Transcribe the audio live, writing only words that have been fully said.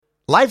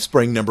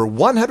LifeSpring number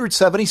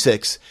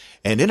 176,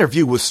 an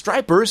interview with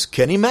Stryper's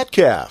Kenny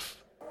Metcalf.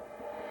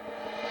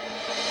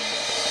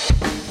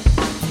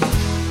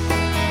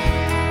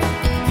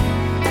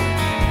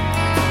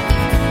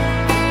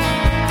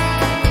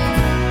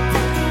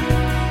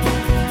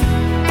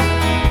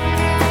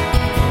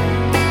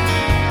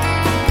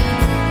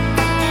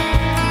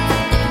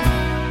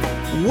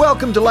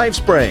 Welcome to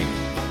LifeSpring.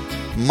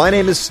 My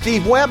name is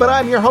Steve Webb, and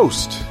I'm your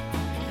host.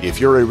 If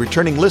you're a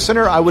returning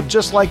listener, I would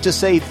just like to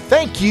say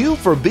thank you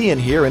for being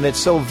here, and it's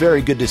so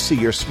very good to see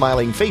your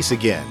smiling face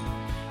again.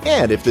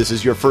 And if this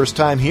is your first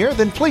time here,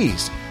 then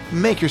please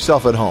make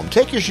yourself at home.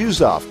 Take your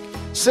shoes off,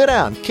 sit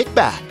down, kick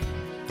back.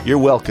 You're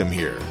welcome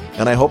here,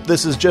 and I hope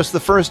this is just the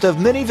first of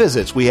many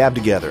visits we have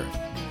together.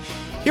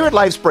 Here at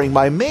LifeSpring,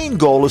 my main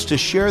goal is to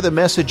share the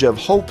message of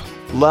hope,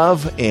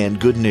 love,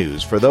 and good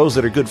news for those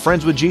that are good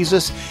friends with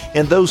Jesus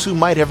and those who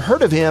might have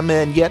heard of Him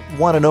and yet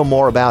want to know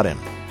more about Him.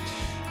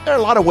 There are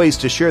a lot of ways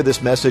to share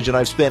this message, and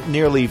I've spent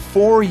nearly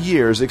 4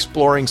 years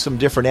exploring some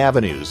different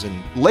avenues.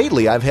 And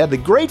lately, I've had the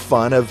great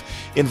fun of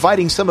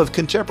inviting some of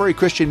contemporary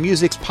Christian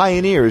music's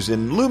pioneers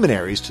and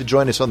luminaries to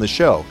join us on the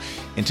show.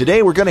 And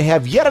today, we're going to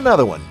have yet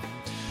another one.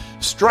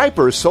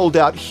 Stryper sold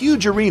out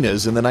huge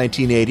arenas in the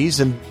 1980s,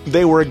 and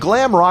they were a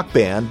glam rock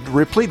band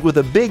replete with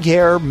a big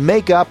hair,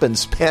 makeup, and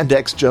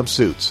spandex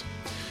jumpsuits.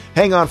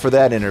 Hang on for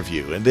that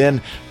interview, and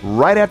then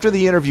right after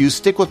the interview,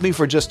 stick with me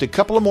for just a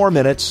couple of more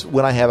minutes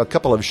when I have a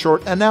couple of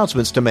short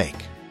announcements to make.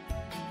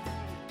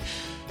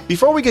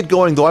 Before we get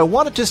going, though, I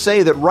wanted to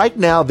say that right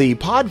now the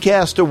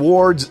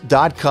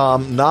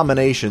podcastawards.com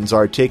nominations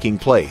are taking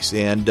place,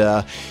 and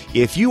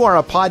if you are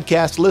a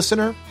podcast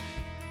listener,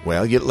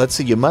 well, let's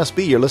see, you must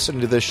be. You're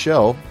listening to this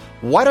show.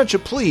 Why don't you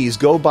please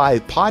go by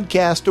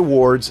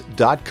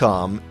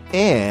podcastawards.com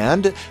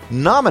and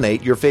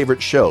nominate your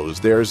favorite shows.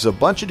 There's a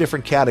bunch of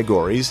different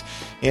categories,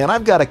 and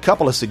I've got a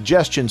couple of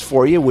suggestions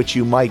for you, which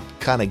you might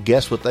kind of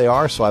guess what they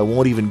are, so I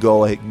won't even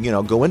go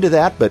into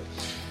that, but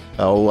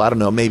I don't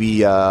know,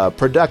 maybe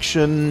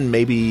production,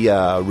 maybe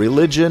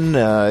religion,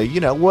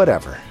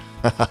 whatever.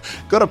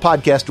 Go to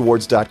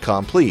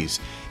podcastawards.com,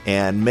 please,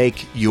 and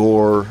make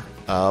your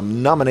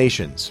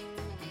nominations.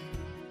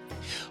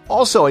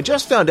 Also, I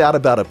just found out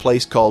about a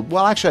place called,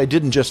 well, actually, I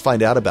didn't just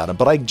find out about it,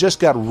 but I just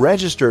got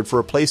registered for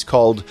a place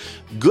called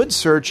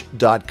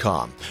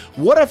GoodSearch.com.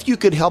 What if you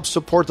could help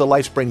support the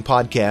LifeSpring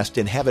podcast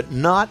and have it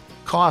not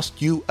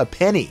cost you a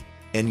penny,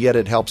 and yet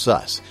it helps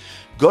us?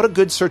 Go to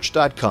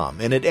GoodSearch.com,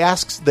 and it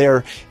asks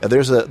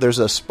there's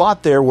a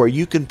spot there where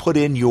you can put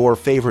in your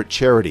favorite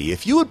charity.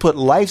 If you would put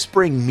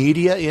LifeSpring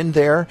Media in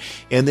there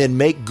and then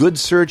make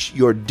GoodSearch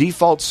your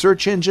default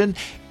search engine,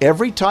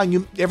 every time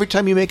you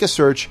make a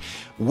search,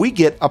 we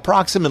get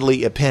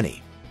approximately a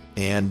penny.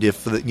 And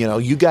if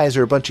you guys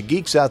are a bunch of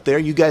geeks out there,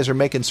 you guys are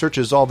making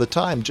searches all the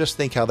time, just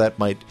think how that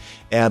might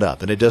add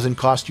up. And it doesn't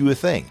cost you a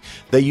thing.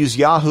 They use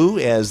Yahoo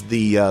as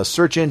the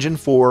search engine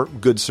for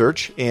Good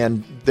Search,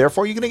 and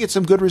therefore you're going to get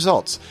some good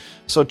results.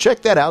 So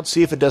check that out.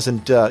 See if it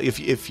doesn't,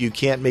 if you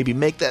can't maybe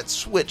make that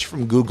switch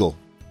from Google.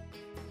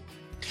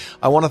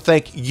 I want to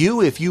thank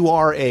you if you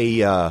are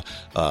a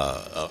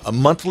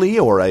monthly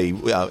or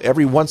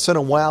every once in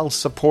a while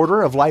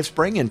supporter of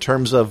LifeSpring in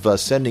terms of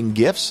sending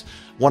gifts.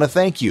 I want to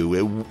thank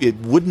you. It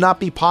would not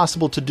be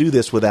possible to do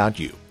this without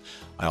you.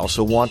 I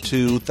also want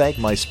to thank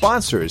my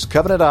sponsors,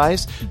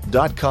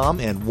 CovenantEyes.com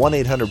and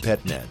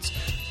 1-800-PET-MEDS.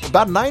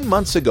 About 9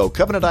 months ago,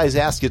 Covenant Eyes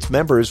asked its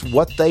members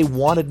what they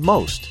wanted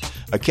most.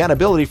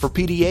 Accountability for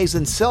PDAs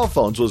and cell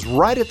phones was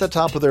right at the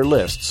top of their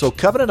list, so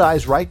Covenant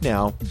Eyes right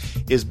now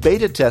is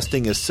beta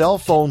testing a cell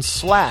phone /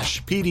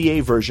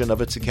 PDA version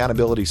of its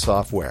accountability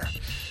software.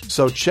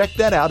 So check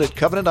that out at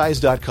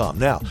CovenantEyes.com.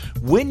 Now,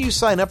 when you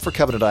sign up for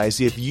Covenant Eyes,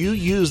 if you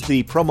use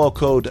the promo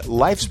code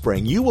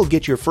LifeSpring, you will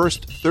get your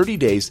first 30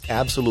 days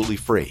absolutely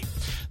free.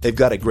 They've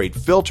got a great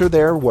filter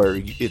there where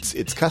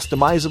it's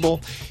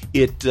customizable.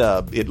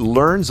 It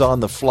learns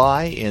on the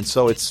fly, and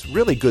so it's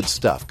really good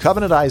stuff.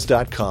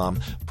 CovenantEyes.com,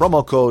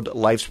 promo code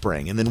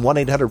LifeSpring, and then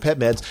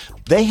 1-800-PET-MEDS.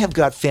 They have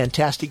got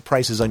fantastic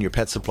prices on your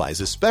pet supplies,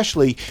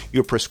 especially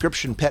your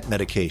prescription pet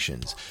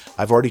medications.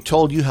 I've already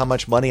told you how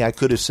much money I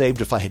could have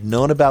saved if I had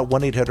known about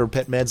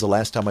 1-800-PET-MEDS the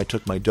last time I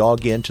took my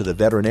dog in to the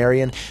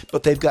veterinarian,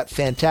 but they've got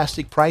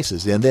fantastic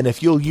prices. And then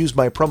if you'll use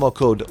my promo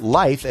code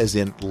LIFE, as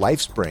in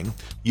LifeSpring,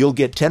 you'll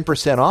get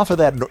 10% off of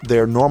that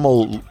their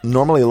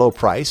normally low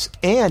price,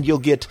 and you'll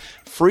get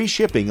free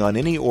shipping on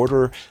any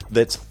order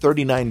that's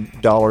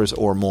 $39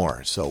 or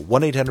more. So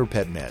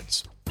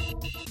 1-800-PET-MEDS.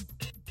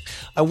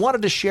 I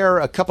wanted to share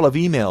a couple of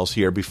emails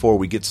here before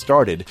we get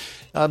started,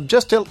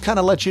 just to kind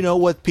of let you know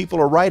what people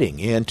are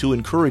writing and to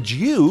encourage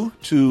you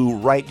to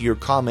write your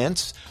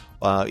comments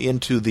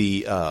into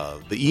the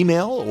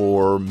email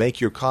or make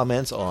your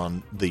comments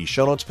on the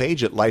show notes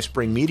page at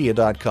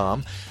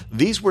lifespringmedia.com.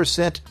 These were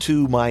sent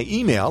to my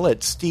email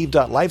at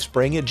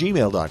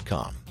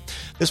steve.lifespring@gmail.com.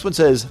 This one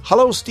says,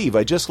 "Hello, Steve.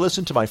 I just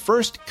listened to my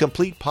first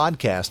complete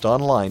podcast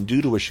online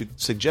due to a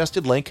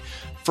suggested link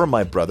from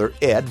my brother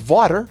Ed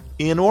Vaughter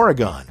in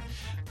Oregon.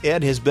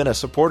 Ed has been a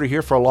supporter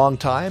here for a long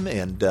time,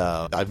 and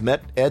I've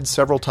met Ed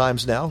several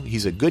times now.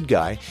 He's a good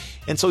guy,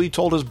 and so he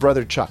told his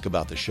brother Chuck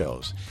about the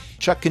shows.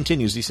 Chuck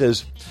continues. He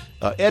says,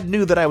 Ed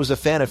knew that I was a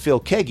fan of Phil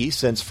Keaggy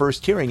since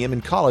first hearing him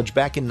in college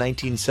back in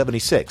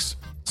 1976.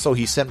 So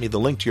he sent me the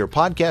link to your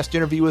podcast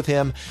interview with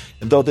him,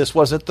 and though this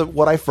wasn't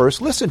what I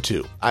first listened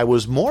to, I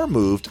was more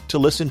moved to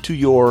listen to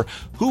your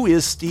Who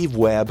is Steve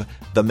Webb,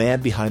 the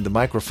man behind the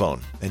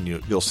microphone. And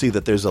you'll see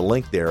that there's a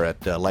link there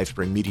at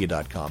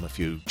lifespringmedia.com if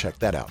you check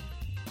that out.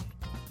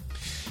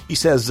 He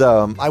says,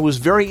 I was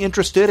very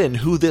interested in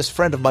who this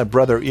friend of my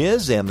brother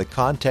is and the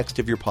context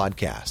of your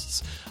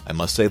podcasts. I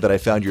must say that I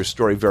found your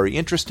story very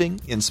interesting,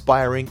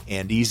 inspiring,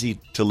 and easy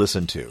to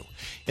listen to.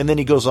 And then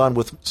he goes on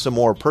with some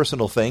more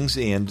personal things.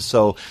 And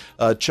so,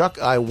 Chuck,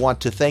 I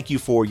want to thank you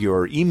for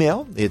your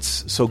email.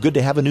 It's so good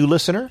to have a new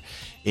listener.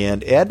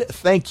 And Ed,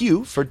 thank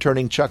you for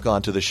turning Chuck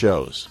on to the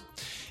shows.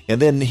 And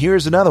then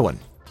here's another one.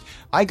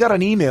 I got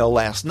an email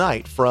last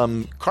night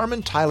from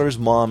Carmen Tyler's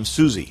mom,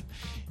 Susie.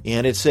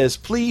 And it says,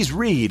 please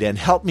read and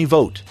help me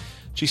vote.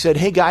 She said,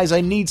 hey guys, I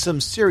need some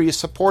serious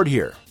support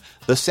here.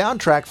 The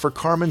soundtrack for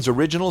Carmen's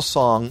original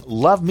song,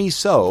 Love Me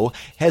So,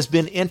 has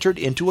been entered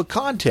into a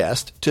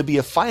contest to be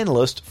a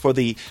finalist for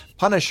the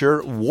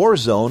Punisher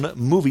Warzone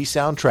movie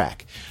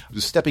soundtrack.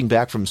 Stepping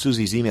back from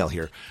Susie's email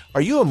here,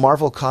 are you a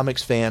Marvel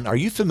Comics fan? Are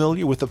you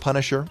familiar with the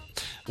Punisher?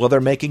 Well, they're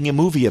making a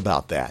movie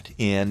about that,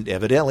 and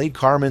evidently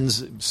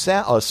Carmen's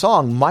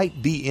song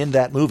might be in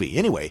that movie.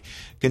 Anyway,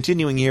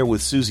 continuing here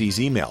with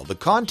Susie's email, the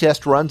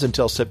contest runs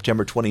until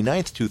September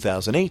 29th,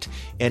 2008,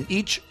 and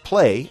each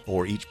play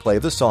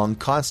of the song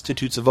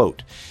constitutes a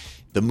vote.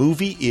 The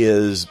movie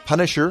is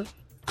Punisher,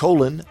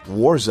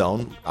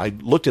 Warzone. I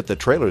looked at the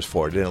trailers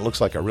for it, and it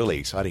looks like a really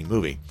exciting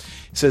movie.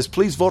 It says,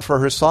 please vote for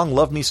her song,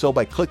 Love Me So,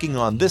 by clicking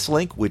on this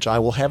link, which I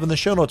will have in the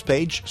show notes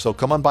page. So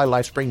come on by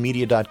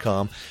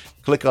lifespringmedia.com,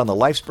 click on the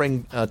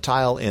Lifespring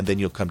tile, and then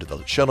you'll come to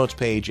the show notes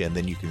page, and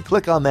then you can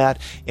click on that,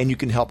 and you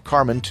can help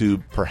Carmen to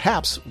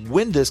perhaps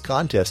win this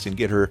contest and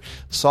get her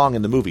song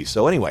in the movie.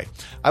 So anyway,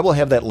 I will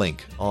have that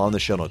link on the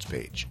show notes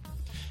page.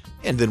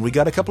 And then we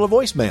got a couple of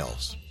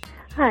voicemails.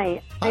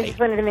 Hi. I just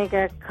wanted to make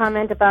a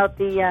comment about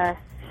the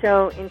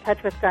show In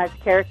Touch with God's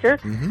Character.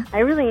 Mm-hmm. I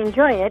really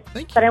enjoy it,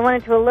 but I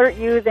wanted to alert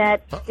you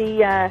that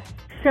the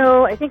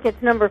show, I think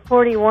it's number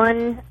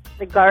 41,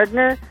 The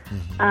Gardener,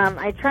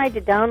 I tried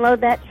to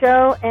download that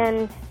show,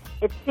 and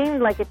it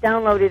seemed like it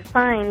downloaded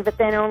fine, but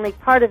then only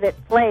part of it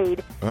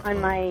played on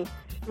my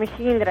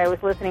machine that I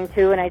was listening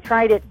to, and I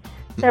tried it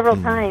several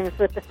times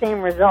with the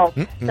same result.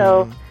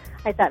 So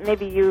I thought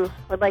maybe you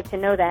would like to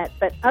know that.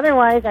 But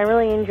otherwise, I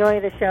really enjoy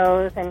the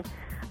shows, and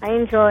I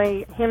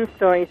enjoy hymn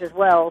stories as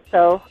well.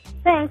 So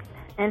thanks,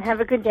 and have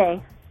a good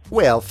day.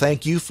 Well,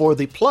 thank you for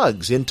the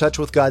plugs. In Touch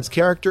with God's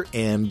Character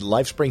and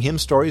Lifespring Hymn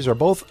Stories are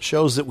both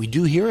shows that we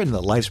do here in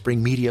the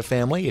Lifespring Media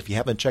family. If you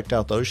haven't checked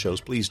out those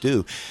shows, please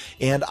do.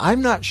 And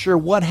I'm not sure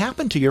what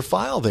happened to your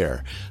file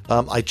there.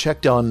 I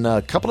checked on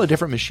a couple of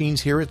different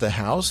machines here at the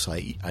house.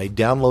 I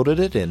downloaded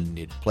it, and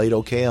it played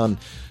okay on...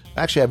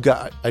 Actually,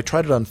 I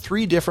tried it on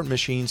 3 different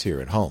machines here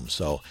at home,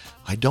 so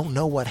I don't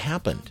know what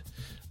happened.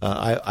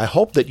 I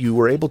hope that you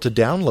were able to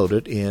download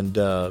it and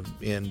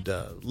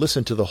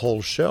listen to the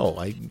whole show.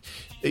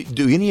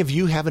 Do any of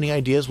you have any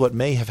ideas what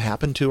may have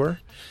happened to her?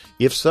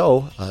 If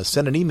so,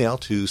 send an email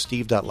to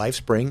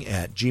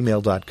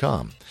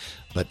steve.lifespring@gmail.com.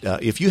 But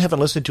if you haven't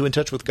listened to In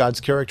Touch with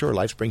God's Character or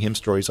Lifespring Hymn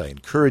Stories, I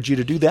encourage you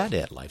to do that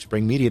at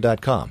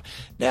lifespringmedia.com.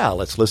 Now,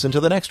 let's listen to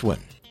the next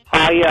one.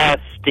 Hi,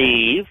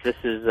 Steve. This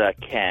is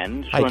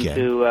Ken. Just wanted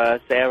to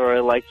say I really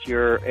liked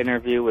your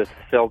interview with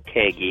Phil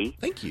Keaggy.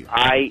 Thank you.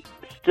 I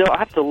still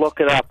have to look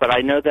it up, but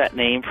I know that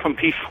name from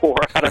before.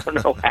 I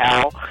don't know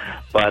how,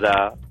 but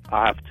I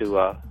have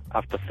to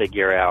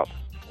figure out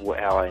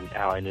how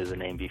I knew the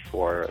name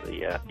before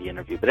the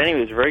interview. But anyway,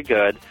 it was very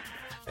good,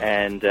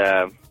 and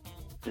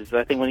it's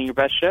I think one of your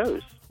best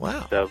shows.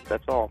 Wow. So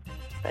that's all.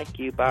 Thank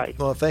you. Bye.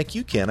 Well, thank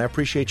you, Ken. I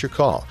appreciate your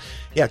call.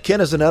 Yeah, Ken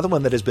is another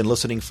one that has been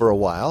listening for a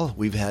while.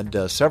 We've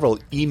had several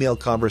email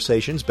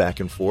conversations back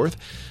and forth.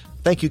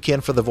 Thank you, Ken,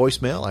 for the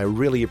voicemail. I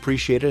really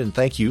appreciate it, and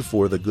thank you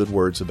for the good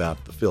words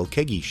about the Phil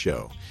Keaggy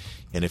show.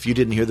 And if you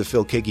didn't hear the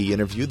Phil Keaggy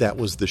interview, that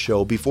was the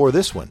show before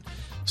this one.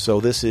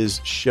 So this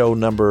is show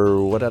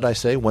number,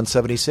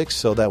 176?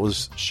 So that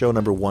was show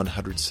number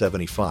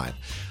 175.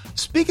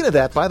 Speaking of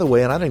that, by the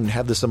way, and I didn't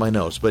have this in my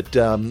notes, but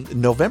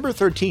November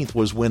 13th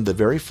was when the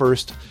very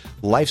first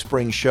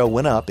Lifespring show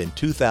went up in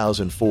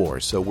 2004.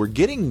 So we're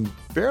getting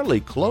fairly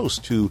close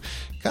to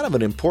kind of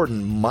an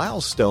important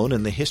milestone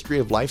in the history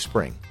of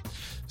Lifespring.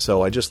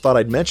 So I just thought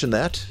I'd mention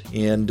that,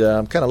 and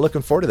I'm kind of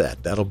looking forward to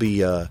that. That'll be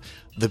the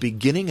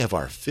beginning of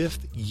our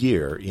 5th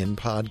year in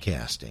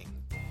podcasting.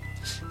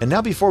 And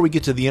now before we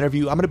get to the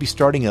interview, I'm going to be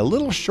starting a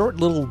little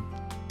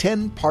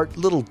 10-part,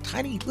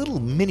 tiny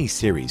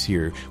mini-series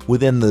here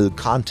within the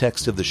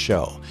context of the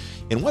show.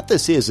 And what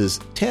this is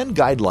 10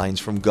 guidelines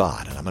from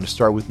God. And I'm going to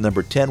start with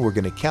number 10. We're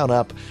going to count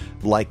up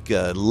like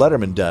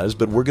Letterman does,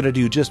 but we're going to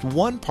do just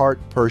one part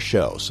per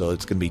show. So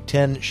it's going to be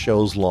 10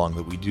 shows long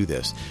that we do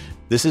this.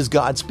 This is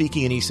God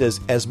speaking, and he says,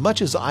 "As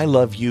much as I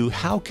love you,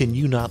 how can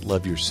you not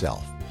love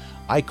yourself?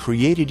 I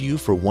created you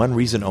for one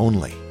reason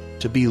only,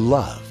 to be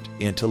loved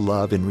and to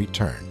love in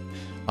return.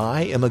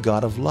 I am a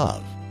God of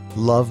love.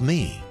 Love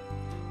me.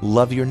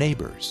 Love your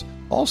neighbors.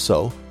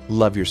 Also,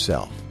 love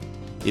yourself.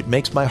 It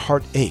makes my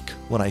heart ache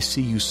when I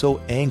see you so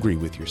angry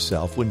with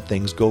yourself when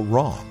things go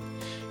wrong.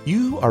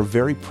 You are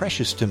very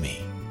precious to me.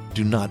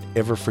 Do not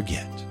ever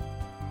forget."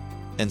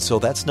 And so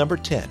that's number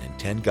 10 in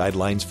 10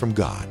 Guidelines from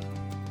God.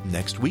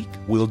 Next week,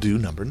 we'll do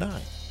number 9.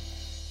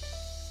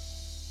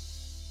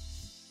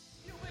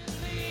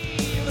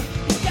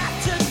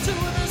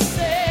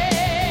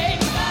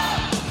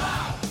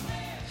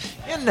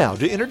 And now,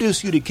 to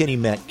introduce you to Kenny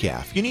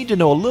Metcalf, you need to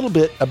know a little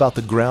bit about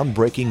the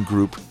groundbreaking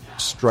group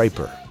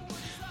Stryper.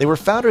 They were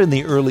founded in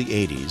the early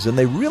 80s, and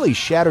they really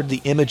shattered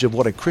the image of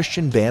what a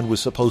Christian band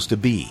was supposed to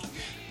be.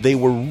 They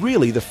were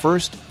really the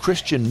first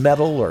Christian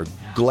metal or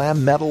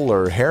glam metal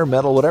or hair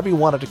metal, whatever you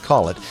wanted to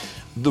call it,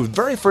 the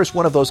very first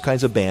one of those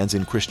kinds of bands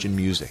in Christian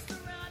music.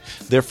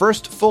 Their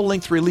first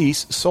full-length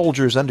release,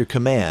 Soldiers Under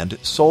Command,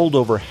 sold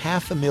over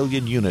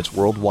 500,000 units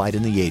worldwide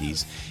in the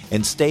 80s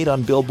and stayed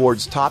on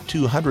Billboard's Top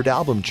 200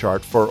 album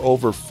chart for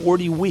over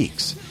 40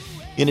 weeks.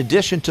 In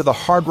addition to the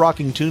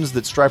hard-rocking tunes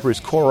that Stryper's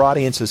core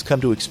audience has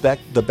come to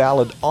expect, the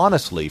ballad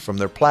Honestly from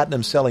their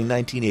platinum-selling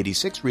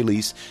 1986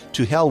 release,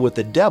 To Hell with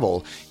the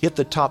Devil, hit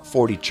the top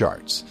 40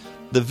 charts.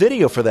 The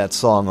video for that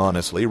song,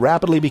 Honestly,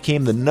 rapidly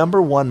became the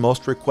number 1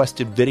 most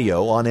requested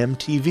video on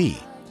MTV.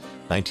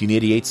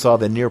 1988 saw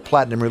the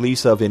near-platinum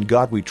release of In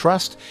God We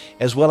Trust,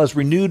 as well as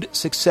renewed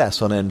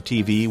success on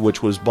MTV,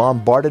 which was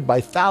bombarded by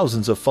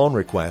thousands of phone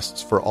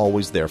requests for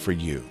Always There For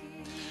You.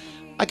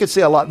 I could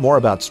say a lot more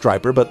about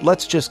Stryper, but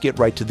let's just get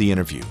right to the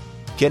interview.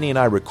 Kenny and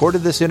I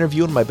recorded this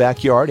interview in my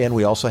backyard, and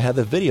we also had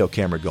the video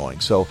camera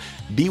going, so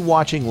be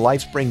watching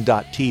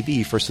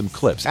Lifespring.tv for some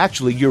clips.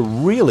 Actually, you're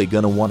really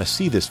going to want to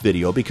see this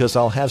video because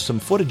I'll have some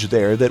footage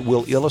there that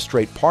will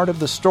illustrate part of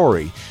the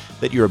story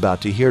that you're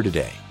about to hear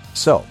today.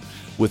 So,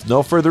 with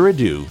no further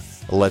ado,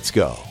 let's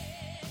go.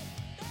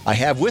 I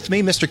have with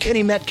me Mr.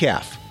 Kenny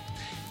Metcalf.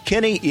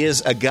 Kenny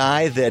is a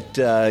guy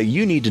that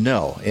you need to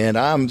know, and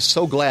I'm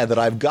so glad that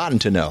I've gotten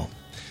to know.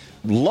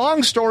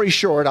 Long story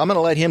short, I'm going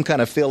to let him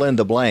kind of fill in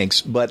the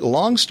blanks, but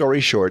long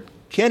story short,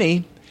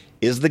 Kenny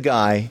is the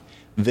guy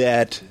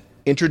that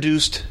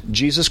introduced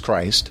Jesus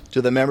Christ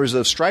to the members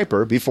of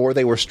Stryper before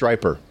they were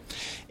Stryper.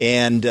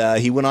 And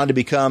he went on to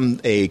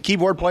become a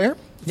keyboard player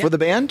for the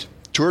band,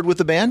 toured with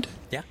the band.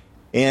 Yeah.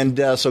 And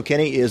so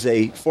Kenny is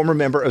a former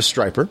member of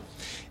Stryper.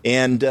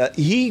 And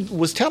he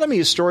was telling me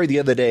a story the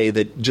other day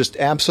that just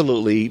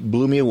absolutely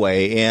blew me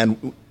away,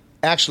 and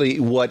actually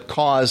what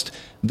caused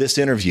this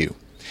interview.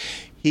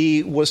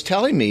 He was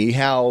telling me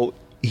how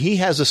he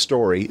has a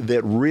story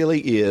that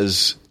really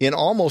is, in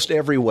almost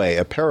every way,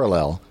 a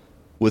parallel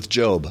with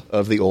Job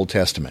of the Old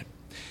Testament.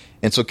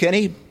 And so,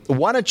 Kenny,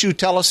 why don't you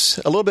tell us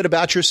a little bit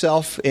about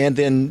yourself and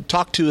then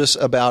talk to us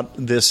about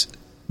this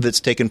that's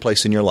taken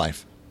place in your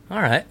life.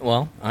 All right.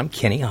 Well, I'm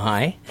Kenny.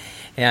 Hi.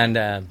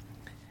 And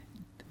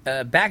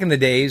back in the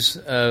days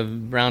of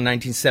around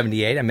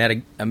 1978, I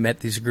met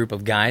this group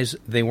of guys.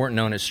 They weren't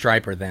known as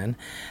Stryper then.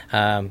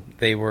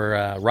 They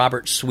were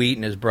Robert Sweet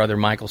and his brother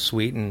Michael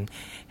Sweet, and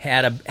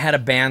had a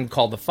band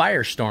called the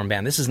Firestorm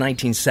Band. This is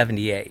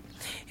 1978.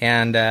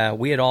 And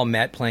we had all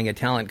met playing a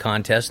talent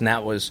contest, and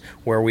that was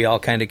where we all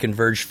kind of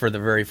converged for the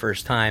very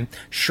first time.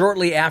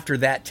 Shortly after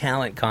that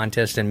talent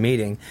contest and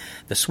meeting,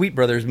 the Sweet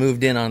brothers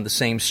moved in on the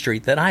same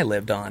street that I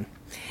lived on.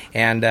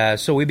 And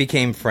so we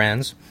became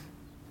friends.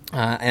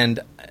 And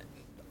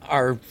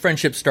our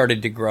friendship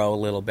started to grow a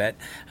little bit.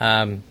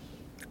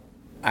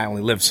 I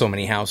only lived so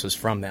many houses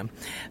from them.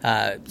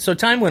 So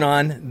time went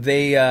on.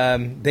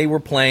 They were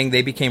playing.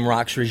 They became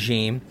Rock's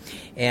Regime.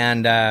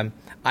 And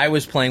I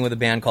was playing with a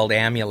band called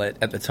Amulet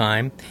at the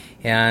time.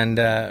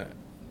 And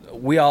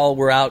we all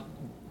were out.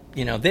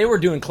 You know, they were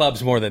doing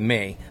clubs more than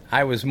me.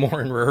 I was more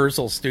in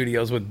rehearsal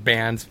studios with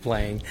bands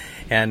playing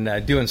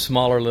and doing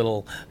smaller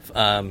little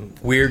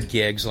weird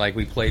gigs, like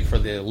we played for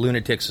the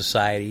Lunatic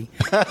Society,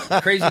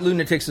 Crazy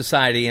Lunatic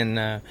Society,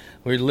 and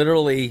we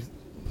literally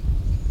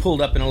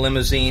pulled up in a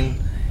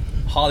limousine,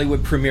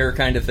 Hollywood premiere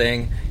kind of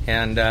thing,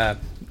 and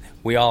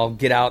we all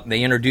get out, and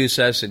they introduce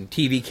us, and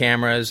TV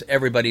cameras,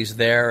 everybody's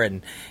there,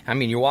 and, I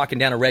mean, you're walking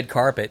down a red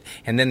carpet,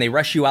 and then they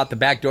rush you out the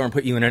back door and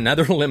put you in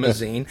another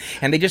limousine,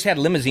 and they just had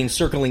limousines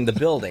circling the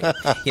building,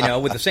 you know,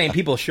 with the same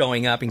people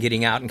showing up and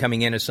getting out and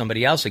coming in as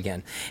somebody else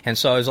again. And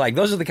so I was like,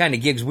 those are the kind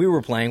of gigs we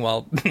were playing,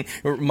 while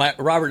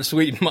Robert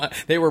Sweet,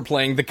 they were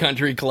playing the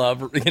Country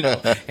Club, you know,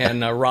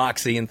 and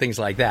Roxy and things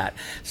like that.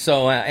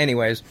 So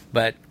anyways,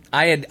 but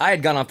I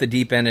had gone off the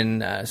deep end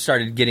and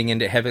started getting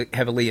into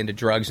heavily into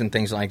drugs and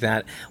things like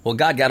that. Well,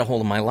 God got a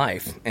hold of my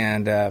life,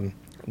 and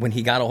when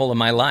He got a hold of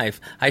my life,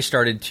 I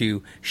started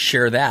to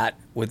share that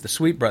with the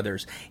Sweet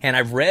brothers. And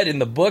I've read in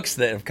the books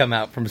that have come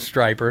out from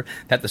Stryper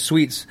that the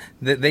Sweets,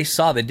 they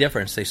saw the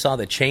difference, they saw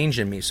the change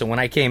in me. So when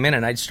I came in,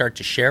 and I'd start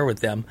to share with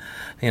them,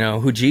 you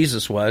know, who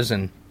Jesus was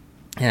and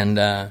you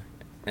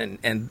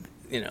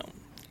know,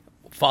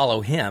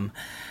 follow Him,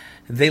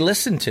 they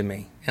listened to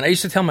me. And I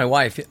used to tell my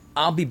wife,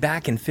 I'll be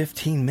back in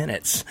 15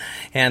 minutes.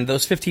 And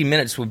those 15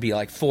 minutes would be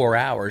like 4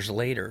 hours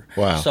later.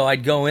 Wow. So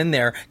I'd go in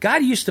there.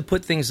 God used to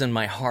put things in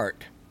my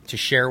heart to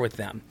share with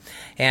them.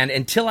 And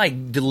until I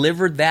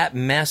delivered that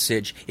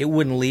message, it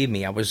wouldn't leave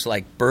me. I was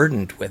like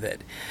burdened with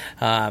it.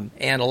 And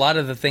a lot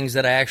of the things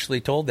that I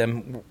actually told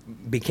them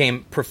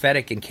became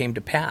prophetic and came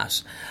to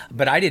pass.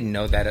 But I didn't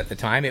know that at the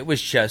time. It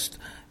was just,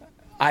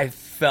 I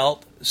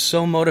felt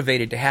so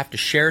motivated to have to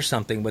share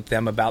something with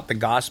them about the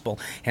gospel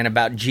and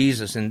about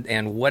Jesus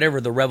and whatever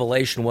the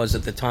revelation was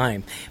at the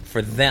time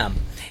for them.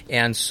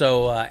 And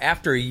so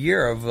after a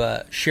year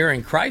of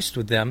sharing Christ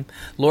with them,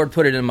 Lord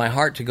put it in my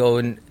heart to go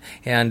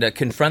and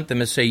confront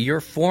them and say, you're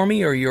for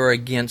me or you're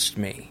against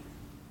me?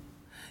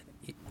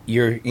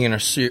 You're going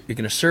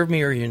to serve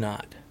me or you're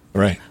not?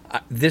 Right.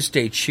 This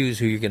day, choose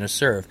who you're going to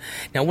serve.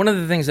 Now, one of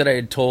the things that I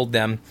had told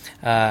them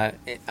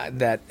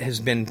that has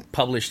been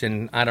published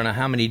in I don't know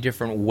how many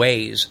different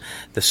ways,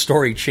 the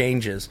story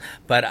changes,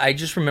 but I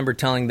just remember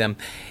telling them,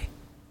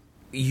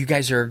 you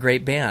guys are a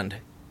great band.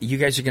 You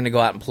guys are going to go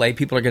out and play.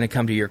 People are going to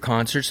come to your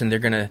concerts, and they're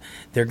going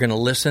to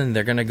listen.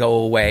 They're going to go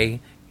away.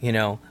 You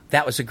know,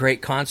 that was a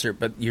great concert,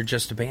 but you're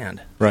just a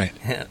band. Right.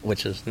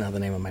 Which is now the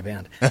name of my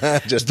band.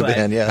 Just a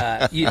band,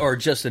 yeah. Or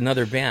just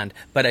another band.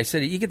 But I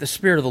said, you get the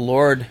Spirit of the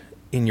Lord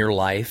in your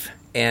life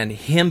and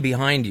Him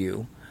behind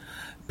you.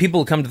 People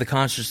will come to the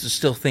concerts to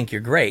still think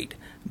you're great,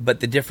 but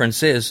the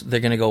difference is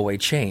they're going to go away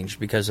changed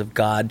because of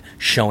God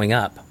showing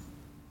up.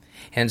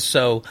 And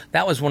so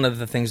that was one of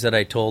the things that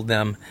I told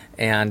them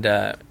and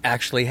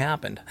actually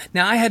happened.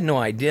 Now, I had no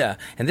idea,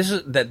 and this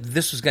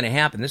was going to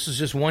happen. This was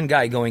just one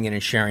guy going in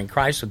and sharing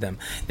Christ with them.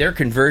 Their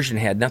conversion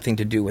had nothing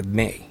to do with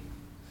me.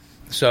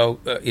 So,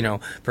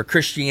 for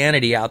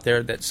Christianity out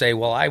there that say,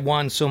 well, I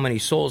won so many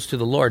souls to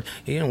the Lord,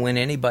 you didn't win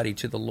anybody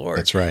to the Lord.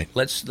 That's right.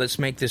 Let's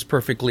make this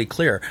perfectly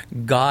clear.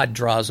 God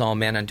draws all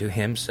men unto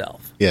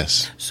Himself.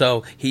 Yes.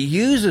 So He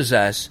uses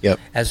us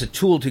as a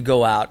tool to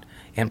go out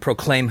and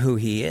proclaim who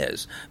He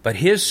is. But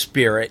His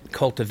Spirit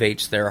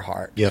cultivates their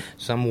heart. Yep.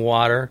 Some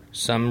water,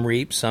 some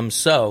reap, some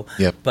sow.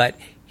 Yep. But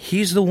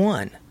He's the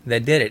one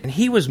that did it. And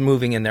He was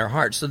moving in their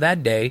hearts. So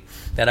that day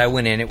that I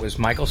went in, it was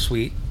Michael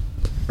Sweet,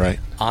 right,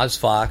 Oz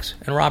Fox,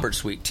 and Robert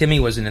Sweet.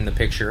 Timmy wasn't in the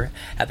picture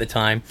at the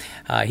time.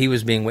 He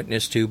was being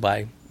witnessed to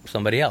by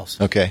somebody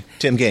else. Okay.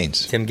 Tim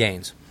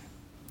Gaines.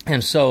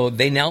 And so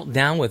they knelt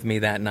down with me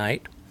that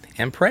night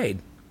and prayed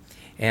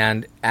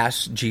and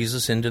asked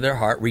Jesus into their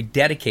heart,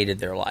 rededicated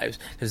their lives,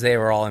 because they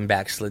were all in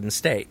backslidden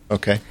state.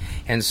 Okay.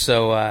 And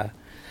so,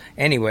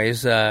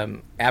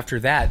 after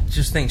that,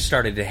 just things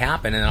started to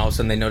happen, and all of a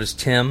sudden they noticed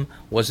Tim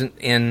wasn't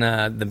in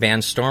the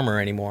band Stormer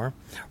anymore.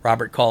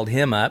 Robert called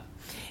him up,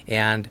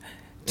 and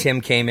Tim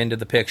came into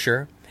the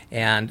picture,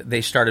 and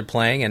they started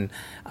playing, and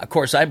of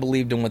course I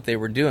believed in what they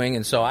were doing,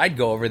 and so I'd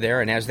go over there,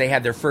 and as they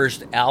had their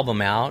first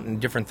album out and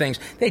different things,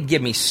 they'd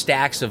give me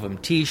stacks of them,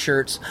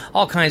 T-shirts,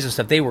 all kinds of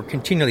stuff. They were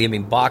continually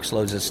giving me box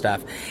loads of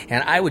stuff,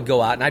 and I would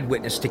go out and I'd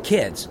witness to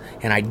kids,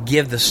 and I'd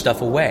give the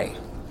stuff away.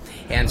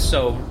 And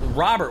so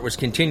Robert was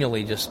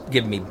continually just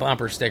giving me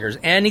bumper stickers,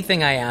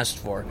 anything I asked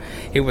for.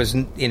 It was,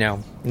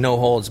 no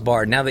holds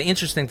barred. Now, the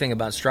interesting thing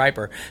about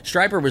Stryper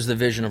was the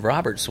vision of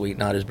Robert Sweet,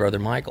 not his brother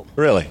Michael.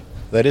 Really?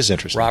 That is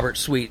interesting. Robert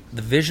Sweet,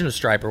 the vision of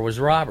Stryper was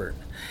Robert.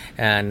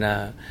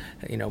 And,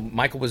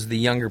 Michael was the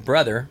younger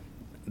brother,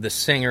 the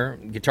singer,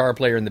 guitar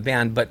player in the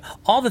band. But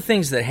all the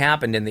things that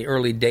happened in the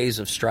early days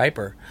of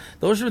Stryper,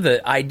 those were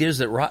the ideas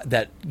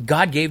that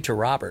God gave to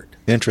Robert.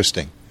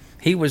 Interesting.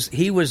 He was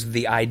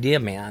the idea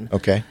man.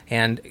 Okay.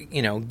 And,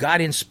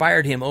 God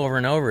inspired him over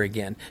and over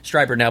again.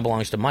 Stryper now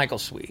belongs to Michael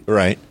Sweet.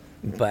 Right.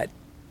 But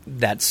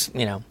that's,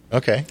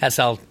 okay, that's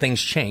how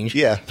things change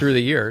through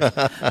the years.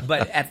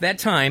 But at that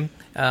time,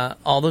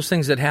 all those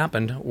things that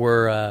happened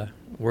were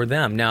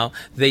them. Now,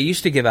 they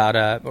used to give out,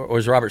 or it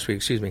was Robert Sweet,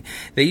 excuse me.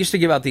 They used to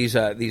give out these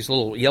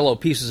little yellow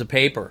pieces of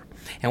paper.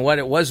 And what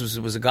it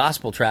was a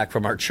gospel tract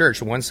from our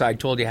church. One side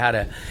told you how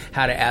to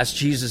ask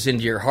Jesus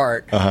into your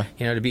heart,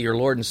 to be your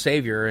Lord and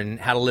Savior, and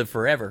how to live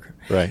forever.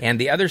 Right. And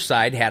the other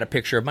side had a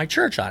picture of my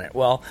church on it.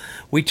 Well,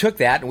 we took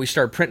that and we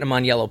started printing them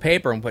on yellow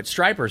paper and put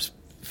Stryper's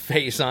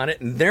face on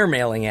it and their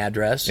mailing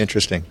address.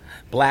 Interesting.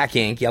 Black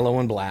ink, yellow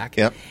and black.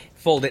 Yep.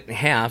 Fold it in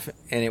half,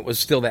 and it was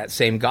still that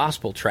same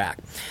gospel tract.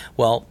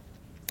 Well,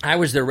 I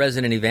was their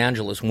resident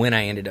evangelist when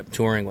I ended up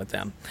touring with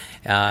them.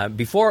 I'll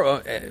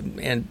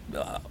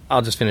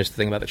just finish the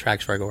thing about the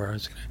tracks before I go where I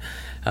was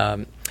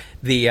going.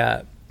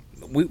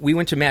 We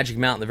went to Magic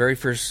Mountain, the very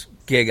first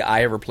gig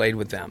I ever played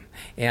with them,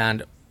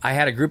 and I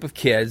had a group of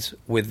kids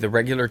with the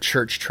regular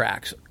church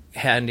tracks,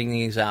 handing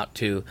these out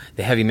to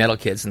the heavy metal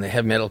kids, and the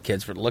heavy metal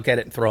kids would look at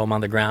it and throw them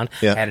on the ground.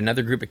 Yeah. I had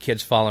another group of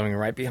kids following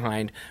right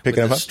behind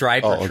Picking with the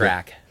Stryper okay.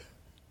 track.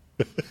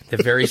 The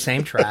very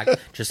same track,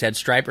 just had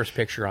Stryper's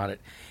picture on it,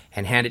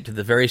 and hand it to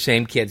the very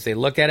same kids. They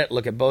look at it,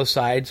 look at both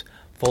sides,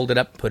 fold it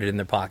up, put it in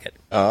their pocket.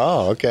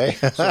 Oh, okay.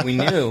 So we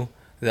knew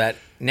that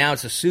now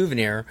it's a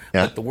souvenir,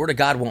 but the Word of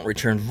God won't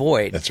return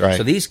void. That's right.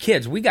 So these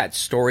kids, we got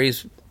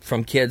stories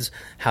from kids,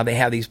 how they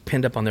have these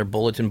pinned up on their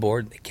bulletin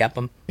board. They kept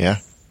them. Yeah.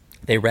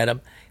 They read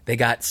them. they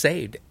got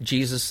saved.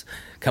 Jesus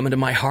come into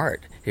my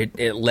heart.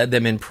 It led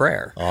them in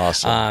prayer.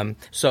 Awesome.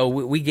 So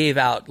we gave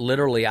out,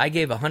 literally, I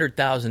gave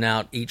 100,000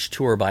 out each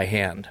tour by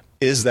hand.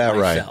 Is that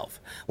myself,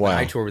 right? Wow. When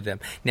I toured with them.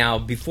 Now,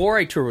 before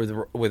I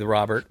toured with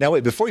Robert... Now,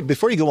 wait,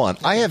 before you go on,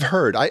 I have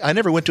heard, I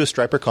never went to a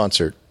Stryper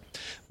concert,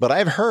 but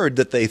I've heard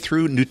that they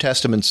threw New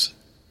Testaments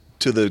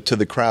to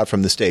the crowd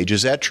from the stage.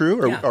 Is that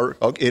true? Or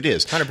it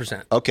is?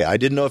 100%. Okay, I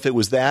didn't know if it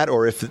was that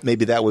or if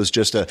maybe that was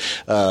just a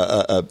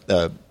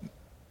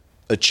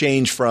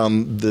change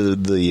from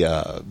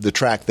the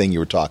track thing you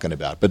were talking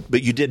about,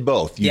 but you did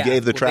both. You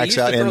gave the tracks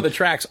out. They used to throw the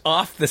tracks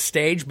off the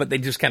stage, but they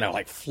just kind of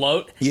like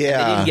float. Yeah,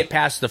 and they didn't get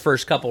past the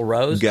first couple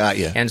rows. Got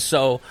you. And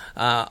so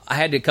I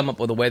had to come up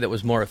with a way that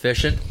was more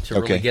efficient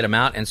to really get them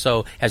out. And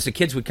so as the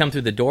kids would come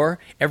through the door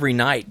every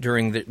night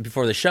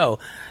before the show,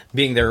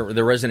 being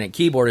the resident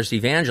keyboardist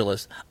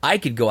evangelist, I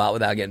could go out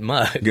without getting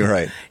mugged. You're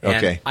right.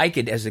 Okay. And I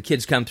could, as the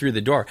kids come through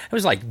the door, it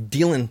was like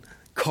dealing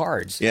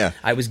cards. Yeah.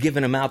 I was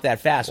giving them out that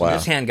fast. Wow. When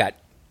this hand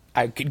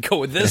I could go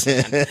with this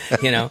hand,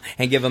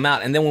 and give them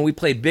out. And then when we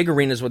played big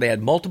arenas where they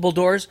had multiple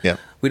doors,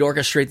 we'd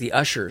orchestrate the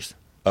ushers.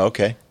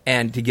 Okay.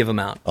 And to give them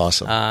out.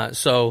 Awesome.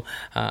 So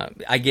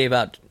I gave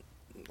out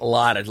a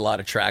lot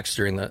of tracks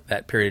during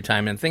that period of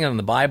time. And thinking on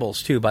the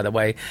Bibles, too, by the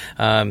way,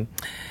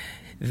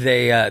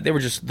 they were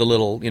just the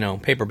little,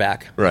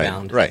 paperback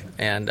bound. Right.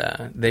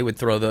 And they would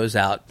throw those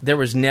out. There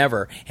was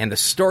never, and the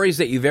stories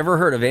that you've ever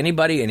heard of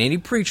anybody and any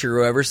preacher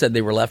who ever said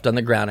they were left on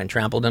the ground and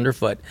trampled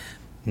underfoot,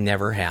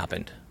 never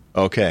happened.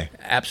 Okay.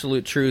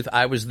 Absolute truth.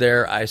 I was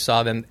there. I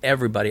saw them.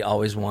 Everybody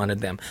always wanted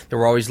them. There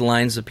were always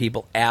lines of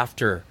people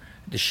after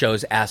the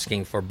shows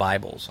asking for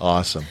Bibles.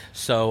 Awesome.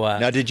 So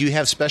now, did you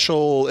have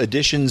special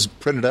editions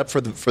printed up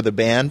for the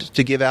band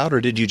to give out, or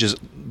did you just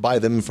buy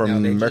them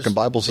from American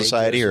Bible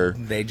Society?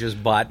 They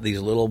just bought these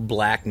little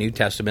black New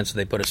Testaments.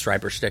 They put a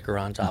Stryper sticker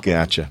on top.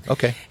 Gotcha. of them.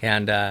 Okay.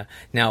 And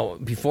now,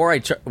 before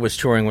I was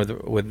touring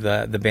with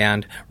the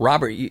band,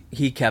 Robert,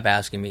 he kept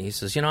asking me. He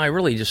says, I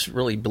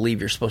really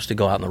believe you're supposed to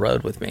go out on the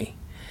road with me,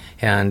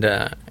 and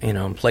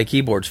play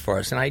keyboards for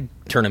us. And I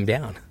turned him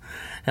down.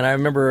 And I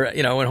remember,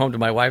 I went home to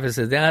my wife and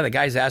said, the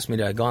guys asked me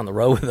to go on the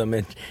road with them.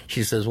 And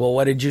she says, well,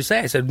 what did you say?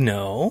 I said,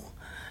 no.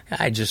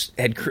 I just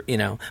had,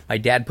 my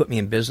dad put me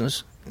in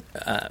business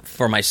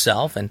for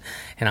myself. And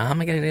how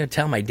am I going to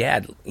tell my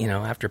dad,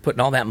 after putting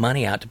all that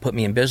money out to put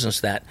me in business,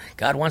 that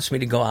God wants me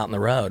to go out on the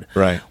road?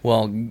 Right.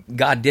 Well,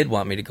 God did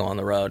want me to go on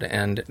the road.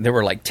 And there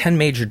were like 10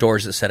 major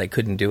doors that said I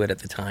couldn't do it at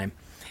the time.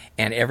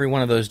 And every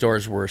one of those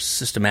doors were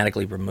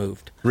systematically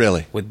removed.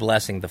 Really? With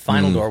blessing. The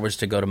final door was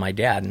to go to my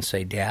dad and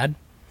say, Dad,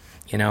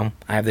 I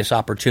have this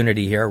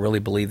opportunity here. I really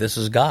believe this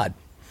is God.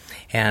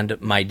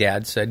 And my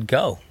dad said,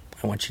 go.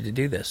 I want you to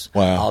do this.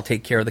 Wow. I'll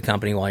take care of the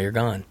company while you're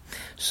gone.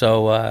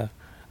 So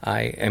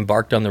I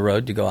embarked on the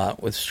road to go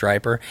out with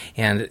Stryper.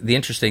 And the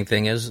interesting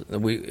thing is,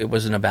 it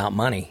wasn't about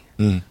money.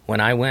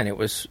 When I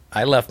went,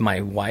 I left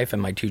my wife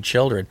and my 2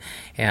 children,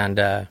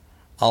 and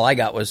all I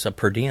got was a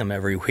per diem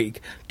every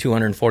week,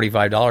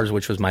 $245,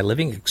 which was my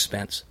living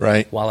expense.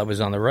 Right. While I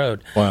was on the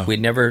road. Wow.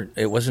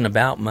 It wasn't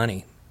about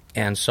money.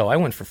 And so I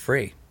went for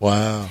free.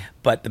 Wow.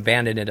 But the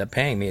band ended up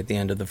paying me at the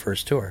end of the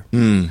first tour.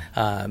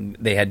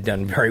 They had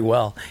done very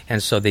well.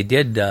 And so they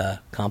did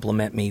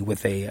compliment me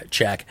with a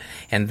check.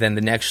 And then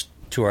the next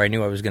tour, I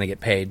knew I was going to get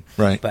paid.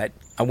 Right. But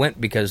I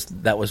went because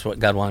that was what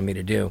God wanted me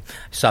to do.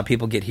 I saw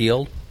people get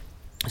healed.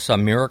 I saw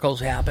miracles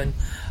happen.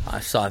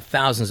 I saw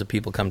thousands of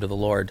people come to the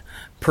Lord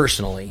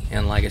personally.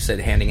 And like I said,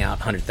 handing out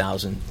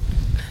 100,000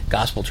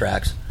 gospel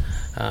tracts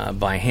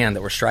by hand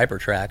that were Stryper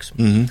tracks.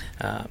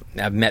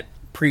 I've met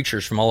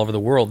preachers from all over the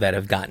world that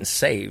have gotten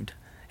saved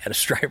at a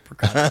Stryper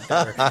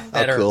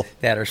concert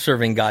that are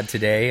serving God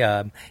today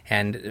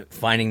and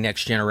finding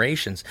next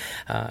generations.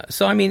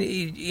 So, I mean,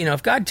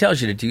 if God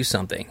tells you to do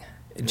something,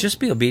 just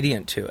be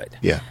obedient to it.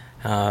 Yeah.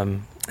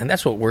 And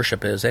that's what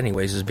worship is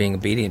anyways, is being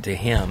obedient to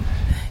Him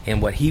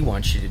and what He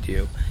wants you to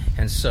do.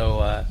 And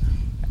so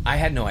I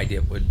had no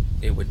idea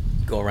it would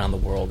go around the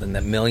world and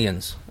that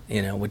millions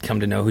would come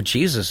to know who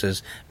Jesus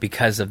is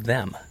because of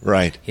them.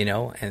 Right.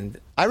 And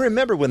I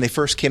remember when they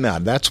first came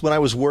out. That's when I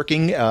was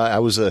working. I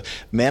was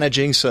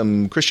managing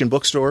some Christian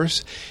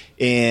bookstores,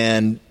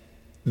 and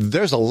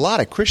there's a lot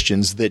of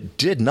Christians that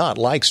did not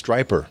like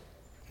Stryper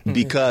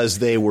because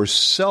they were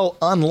so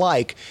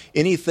unlike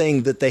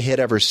anything that they had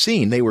ever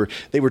seen. They were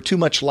too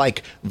much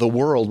like the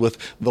world with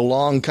the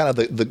long kind of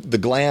the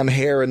glam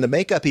hair and the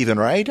makeup even,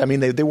 right? I mean,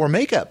 they wore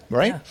makeup,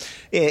 right?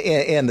 Yeah.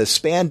 And the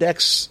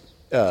spandex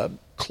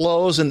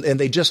clothes, and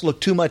they just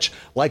looked too much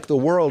like the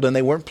world, and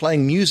they weren't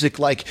playing music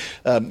like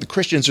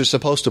Christians are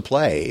supposed to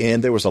play.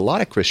 And there was a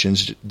lot of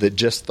Christians that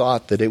just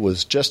thought that it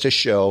was just a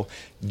show,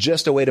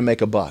 just a way to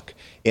make a buck.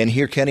 And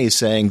here Kenny is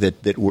saying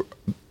that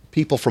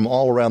people from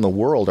all around the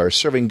world are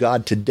serving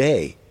God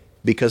today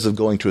because of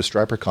going to a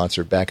Stryper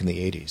concert back in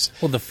the 80s.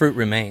 Well, the fruit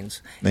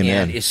remains. Amen.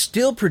 And is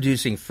still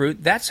producing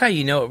fruit. That's how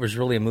you know it was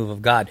really a move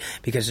of God,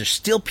 because there's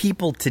still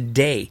people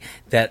today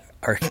that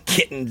are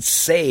getting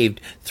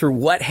saved through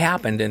what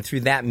happened and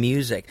through that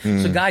music.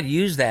 So God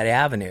used that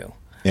avenue.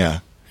 Yeah.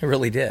 It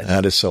really did.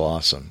 That is so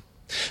awesome.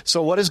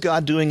 So what is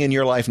God doing in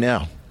your life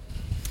now?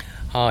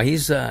 Oh,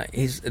 he's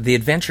the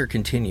adventure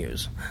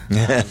continues.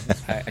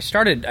 I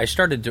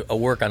started to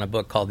work on a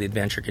book called The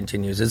Adventure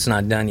Continues. It's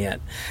not done yet,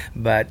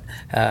 but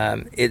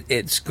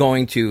it's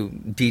going to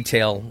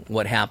detail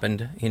what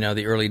happened.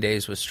 The early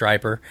days with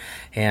Stryper,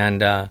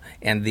 and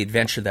the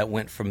adventure that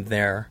went from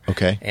there.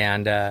 Okay.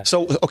 And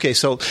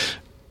so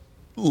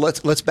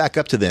let's back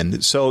up to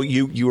then. So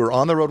you were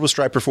on the road with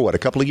Stryper for what, a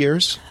couple of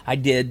years? I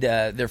did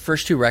their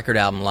first 2 record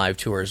album live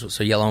tours,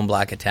 so Yellow and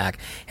Black Attack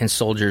and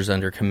Soldiers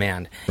Under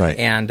Command. Right.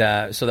 And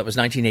so that was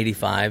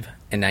 1985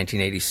 and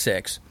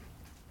 1986.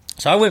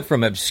 So I went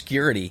from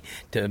obscurity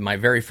to my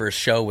very first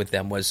show with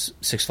them was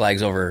Six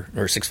Flags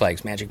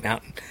Magic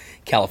Mountain,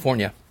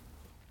 California.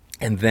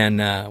 And then,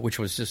 which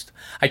was just,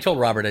 I told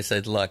Robert, I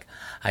said, look,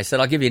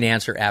 I'll give you an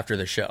answer after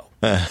the show.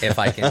 If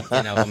I can,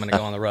 I'm going to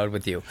go on the road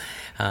with you.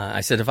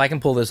 I said, if I can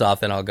pull this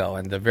off, then I'll go.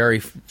 And the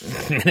very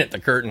minute the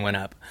curtain went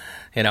up,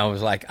 it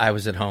was like I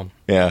was at home.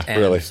 Yeah,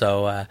 and really.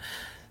 So,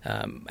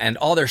 and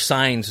all their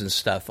signs and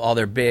stuff, all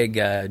their big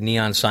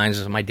neon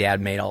signs, my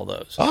dad made all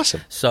those. Awesome.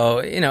 So,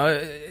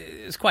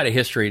 it's quite a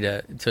history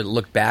to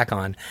look back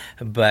on.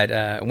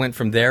 But went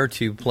from there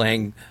to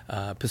playing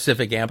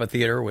Pacific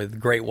Amphitheater with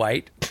Great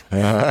White.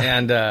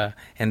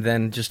 And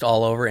then just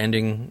all over,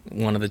 ending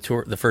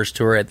the first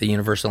tour at the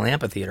Universal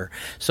Amphitheater.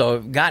 So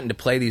I've gotten to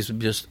play these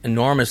just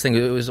enormous things.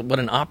 It was what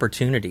an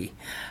opportunity.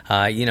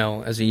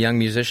 As a young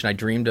musician, I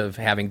dreamed of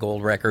having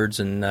gold records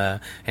and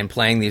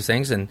playing these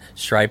things. And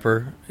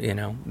Stryper,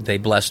 they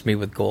blessed me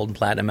with gold and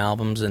platinum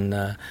albums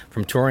and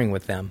from touring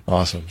with them.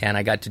 Awesome. And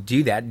I got to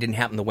do that. It didn't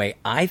happen the way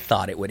I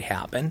thought it would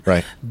happen.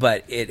 Right.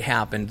 But it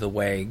happened the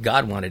way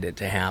God wanted it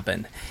to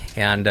happen.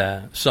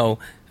 And so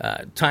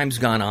time's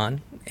gone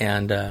on.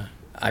 And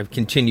I've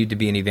continued to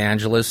be an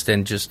evangelist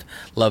and just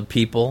love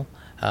people.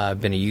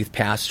 I've been a youth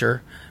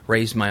pastor,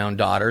 raised my own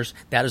daughters.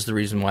 That is the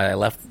reason why I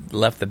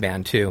left the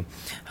band too.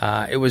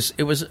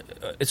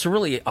 It's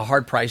really a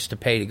hard price to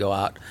pay to go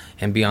out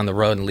and be on the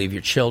road and leave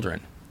your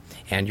children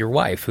and your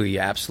wife, who you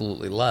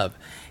absolutely love.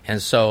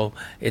 And so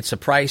it's a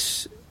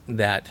price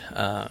that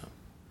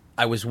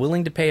I was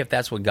willing to pay if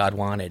that's what God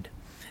wanted.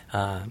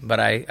 But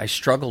I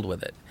struggled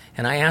with it.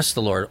 And I asked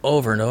the Lord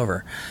over and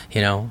over,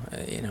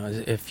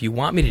 if you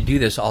want me to do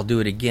this, I'll do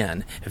it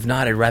again. If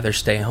not, I'd rather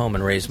stay home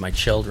and raise my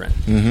children.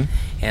 Mm-hmm.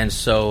 And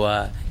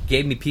so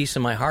gave me peace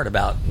in my heart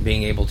about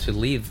being able to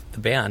leave the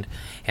band.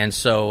 And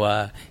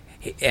so,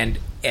 and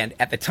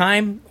at the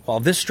time, while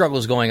this struggle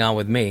is going on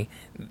with me,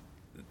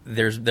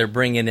 they're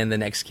bringing in the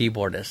next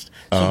keyboardist.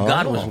 So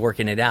God was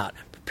working it out,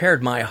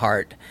 prepared my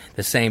heart. At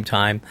the same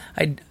time,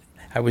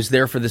 I was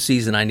there for the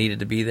season I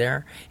needed to be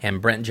there,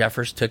 and Brent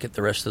Jeffers took it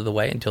the rest of the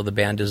way until the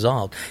band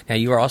dissolved. Now,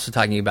 you were also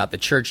talking about the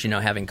church,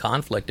 having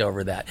conflict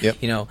over that. Yep.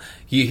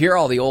 You hear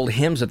all the old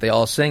hymns that they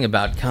all sing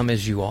about come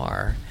as you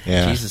are.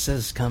 Yeah. Jesus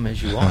says, come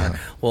as you are.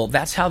 Well,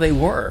 that's how they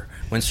were.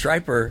 When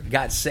Stryper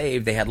got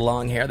saved, they had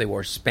long hair. They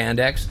wore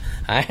spandex.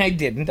 I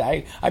didn't.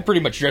 I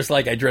pretty much dressed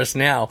like I dress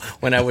now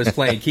when I was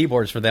playing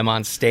keyboards for them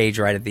on stage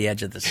right at the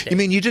edge of the stage. You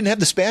mean you didn't have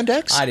the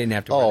spandex? I didn't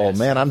have to wear that. Oh,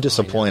 man, I'm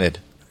disappointed.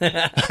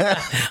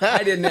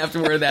 I didn't have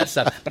to wear that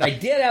stuff, but I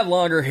did have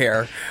longer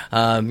hair.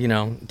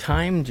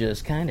 Time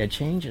just kind of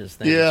changes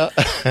things a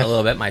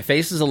little bit. My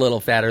face is a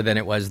little fatter than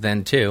it was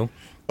then too.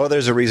 Oh,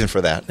 there's a reason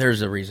for that.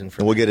 There's a reason for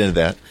that. We'll get into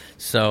that.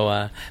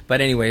 So,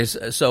 but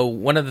anyways, so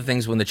one of the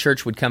things when the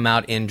church would come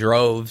out in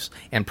droves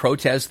and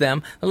protest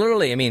them,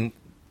 literally,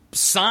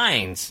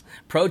 signs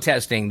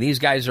protesting, these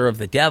guys are of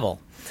the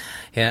devil.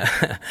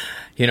 Yeah,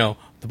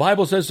 the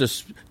Bible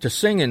says to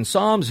sing in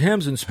psalms,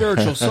 hymns, and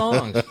spiritual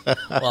songs.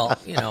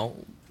 Well,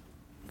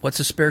 what's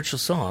a spiritual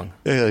song?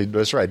 Yeah,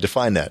 that's right.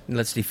 Define that.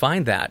 Let's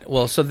define that.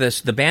 Well, so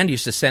the band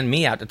used to send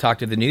me out to talk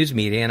to the news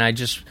media, and I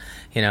just,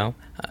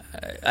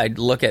 I'd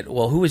look at,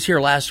 who was here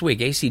last week?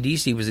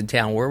 AC/DC was in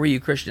town. Where were you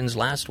Christians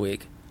last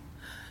week?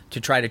 To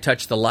try to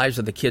touch the lives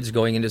of the kids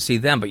going in to see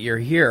them. But you're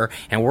here,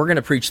 and we're going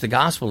to preach the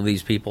gospel to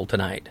these people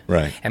tonight.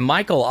 Right. And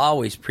Michael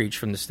always preached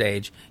from the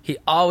stage. He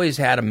always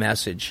had a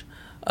message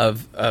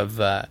of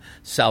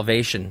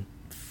salvation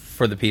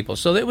for the people.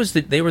 So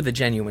they were the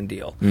genuine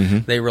deal. Mm-hmm.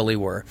 They really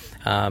were.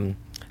 And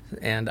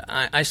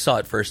I saw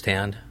it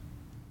firsthand.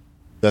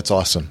 That's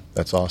awesome.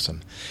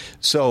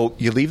 So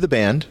you leave the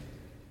band,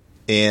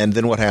 and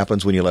then what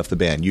happens when you left the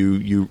band?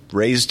 You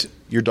raised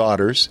your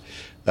daughters.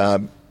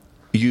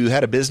 You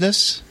had a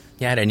business?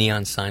 Yeah, I had a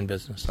neon sign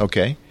business.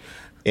 Okay.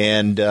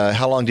 And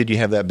how long did you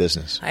have that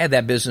business? I had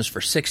that business for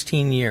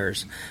 16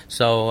 years.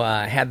 So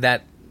I had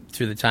that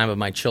through the time of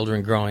my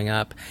children growing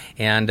up.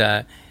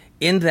 And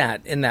in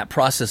that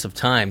process of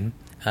time,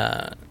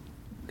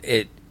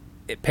 it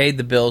paid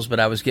the bills, but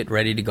I was getting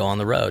ready to go on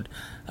the road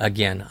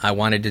again. I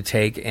wanted to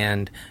take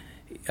and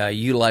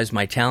utilize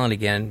my talent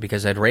again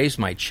because I'd raised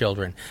my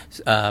children.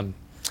 Too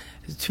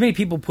many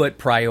people put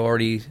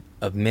priority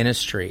of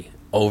ministry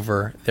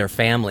over their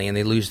family, and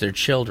they lose their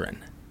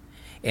children.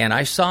 And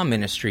I saw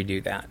ministry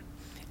do that.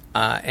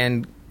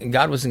 And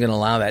God wasn't going to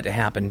allow that to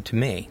happen to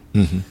me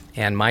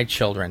and my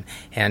children.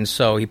 And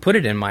so he put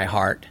it in my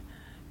heart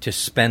to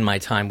spend my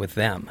time with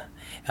them.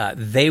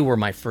 They were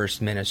my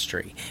first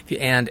ministry.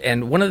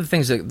 And one of the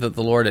things that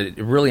the Lord had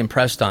really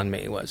impressed on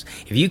me was,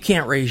 if you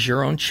can't raise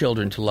your own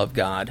children to love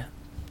God,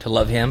 to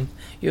love Him,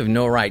 you have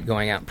no right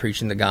going out and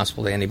preaching the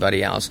gospel to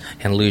anybody else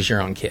and lose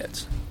your own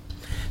kids.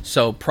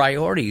 So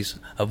priorities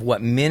of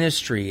what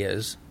ministry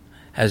is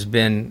has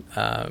been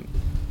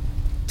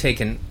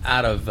taken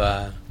out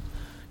of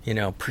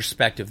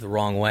perspective the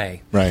wrong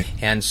way. Right.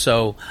 And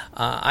so,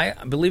 I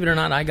believe it or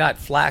not, I got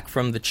flack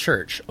from the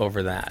church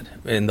over that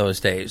in those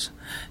days.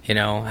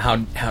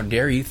 How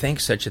dare you think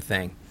such a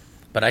thing?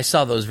 But I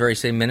saw those very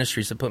same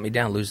ministries that put me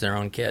down lose their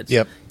own kids.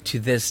 Yep. To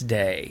this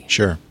day.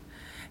 Sure.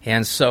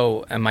 And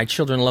so, my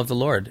children love the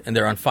Lord, and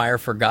they're on fire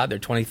for God. They're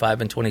 25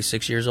 and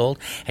 26 years old.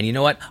 And you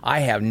know what? I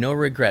have no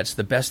regrets.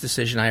 The best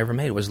decision I ever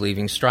made was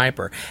leaving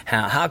Stryper.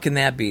 How can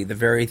that be the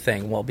very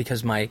thing? Well,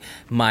 because my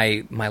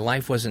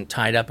life wasn't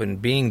tied up in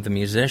being the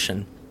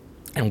musician.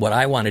 And what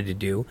I wanted to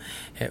do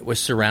was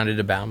surrounded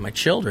about my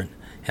children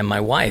and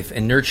my wife,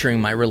 and nurturing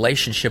my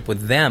relationship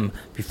with them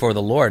before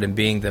the Lord, and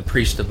being the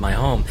priest of my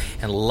home,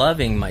 and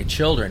loving my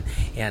children,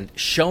 and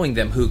showing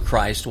them who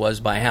Christ was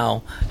by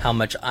how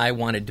much I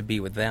wanted to be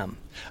with them.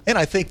 And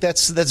I think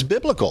that's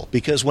biblical,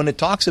 because when it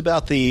talks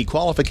about the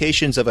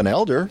qualifications of an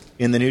elder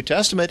in the New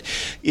Testament,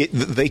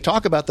 they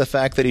talk about the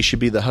fact that he should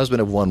be the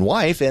husband of one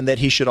wife, and that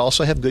he should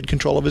also have good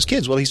control of his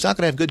kids. Well, he's not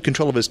going to have good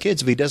control of his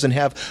kids if he doesn't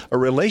have a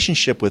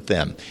relationship with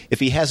them, if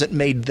he hasn't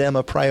made them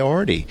a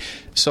priority.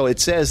 So it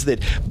says that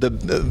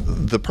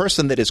the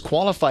person that is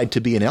qualified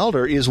to be an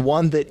elder is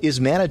one that is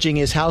managing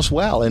his house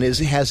well and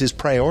has his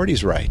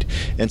priorities right.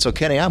 And so,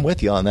 Kenny, I'm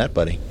with you on that,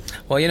 buddy.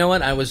 Well, you know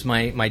what? I was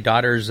my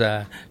daughter's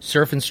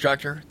surf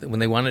instructor when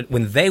they wanted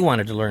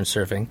to learn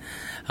surfing.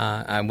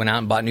 I went out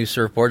and bought new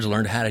surfboards,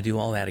 learned how to do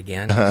all that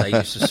again, because I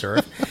used to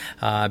surf.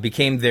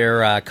 Became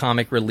their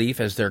comic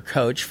relief as their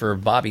coach for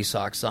Bobby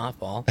Sox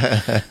softball.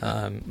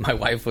 My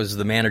wife was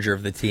the manager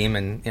of the team,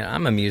 and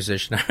I'm a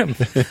musician.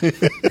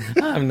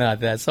 I'm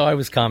not that, so I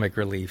was comic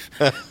relief.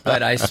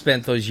 But I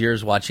spent those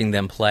years watching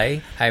them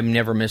play. I've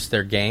never missed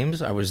their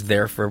games. I was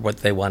there for what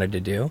they wanted to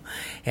do.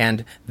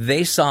 And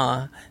they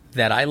saw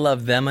that I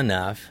loved them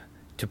enough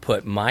to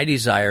put my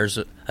desires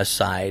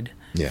aside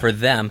for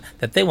them,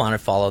 that they want to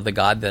follow the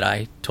God that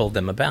I told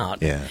them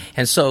about. Yeah.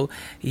 And so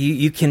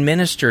you can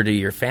minister to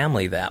your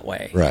family that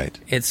way. Right.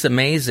 It's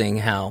amazing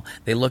how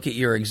they look at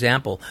your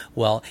example.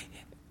 Well,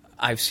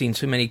 I've seen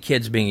so many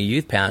kids being a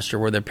youth pastor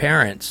where their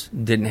parents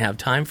didn't have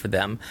time for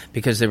them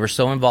because they were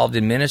so involved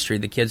in ministry,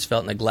 the kids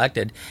felt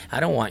neglected.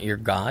 I don't want your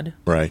God.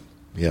 Right.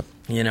 Yep.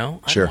 I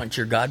Sure. don't want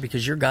your God,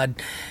 because your God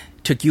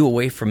took you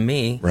away from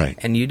me, right,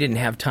 and you didn't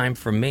have time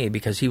for me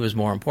because he was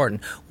more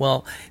important.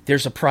 Well,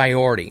 there's a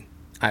priority.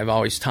 I've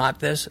always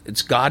taught this.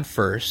 It's God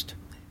first,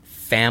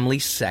 family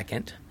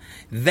second,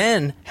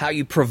 then how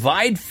you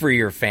provide for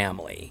your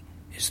family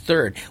is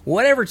third.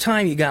 Whatever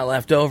time you got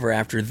left over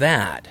after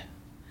that,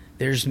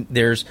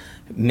 there's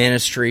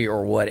ministry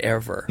or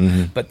whatever.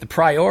 Mm-hmm. But the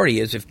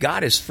priority is, if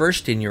God is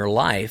first in your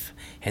life,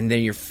 and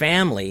then your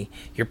family,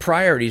 your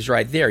priority is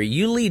right there.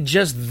 You lead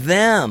just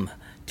them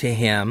to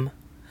him,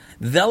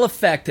 they'll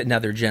affect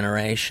another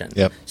generation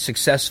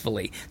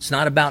successfully. It's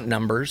not about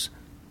numbers.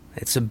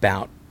 It's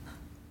about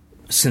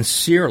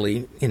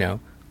sincerely,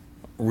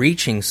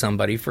 reaching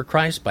somebody for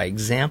Christ by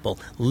example.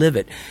 Live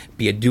it.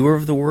 Be a doer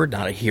of the word,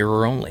 not a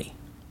hearer only.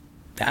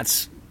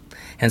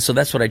 And so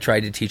that's what I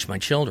tried to teach my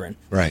children.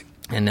 Right.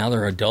 And now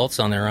they're adults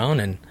on their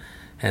own,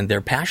 and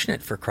they're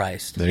passionate for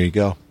Christ. There you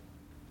go.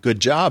 Good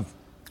job.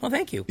 Well,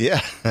 thank you.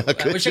 Yeah, I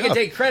wish I could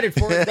take credit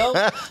for it, though.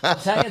 I'll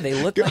tell you,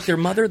 they look like their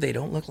mother. They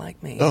don't look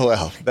like me. Oh,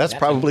 well, that's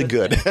probably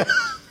good.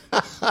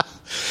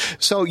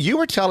 So you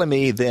were telling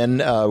me then,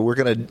 we're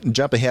going to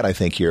jump ahead, I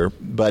think, here,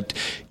 but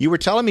you were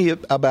telling me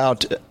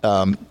about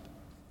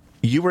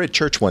you were at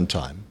church one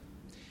time,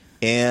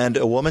 and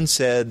a woman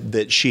said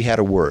that she had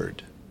a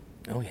word.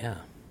 Oh, yeah.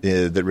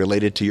 That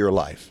related to your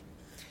life.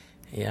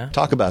 Yeah.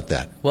 Talk about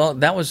that. Well,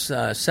 that was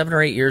 7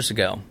 or 8 years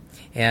ago,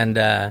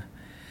 and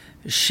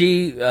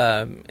she,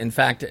 in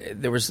fact,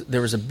 there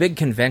was a big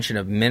convention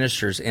of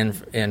ministers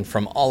in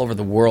from all over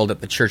the world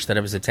at the church that I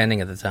was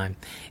attending at the time,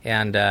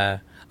 and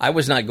I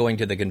was not going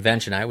to the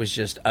convention. I was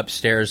just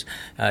upstairs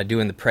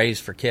doing the praise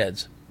for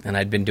kids, and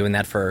I'd been doing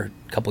that for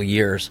a couple of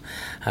years.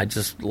 I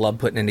just loved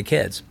putting into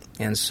kids,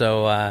 and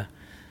so I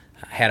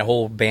had a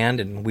whole band,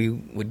 and we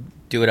would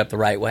do it up the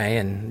right way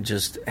and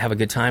just have a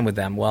good time with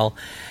them. Well,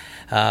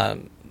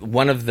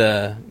 one of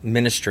the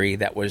ministry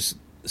that was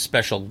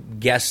special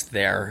guest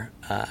there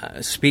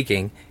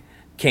speaking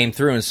came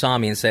through and saw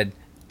me and said,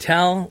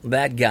 "Tell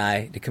that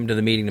guy to come to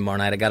the meeting tomorrow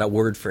night. I got a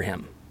word for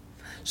him."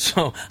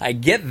 So I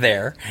get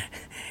there.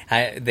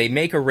 They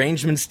make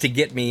arrangements to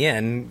get me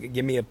in,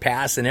 give me a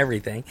pass and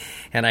everything.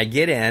 And I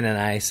get in, and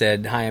I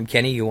said, "Hi, I'm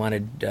Kenny. You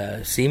wanted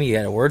to see me? You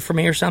had a word for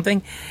me or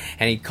something?"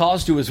 And he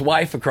calls to his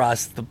wife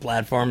across the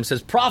platform and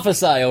says,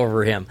 "Prophesy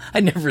over him."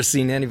 I'd never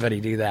seen anybody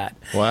do that.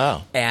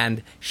 Wow.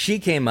 And she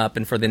came up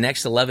and for the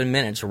next 11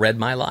 minutes read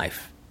my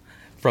life,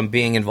 from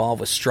being involved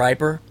with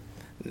Stryper,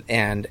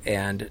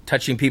 and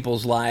touching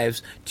people's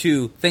lives,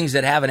 to things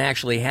that haven't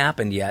actually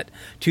happened yet,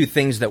 to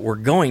things that were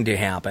going to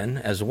happen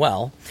as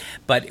well.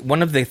 But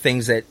one of the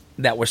things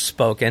that was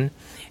spoken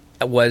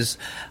was,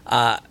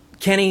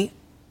 Kenny,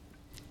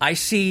 I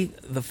see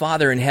the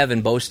Father in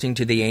heaven boasting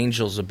to the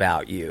angels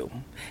about you.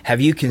 Have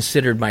you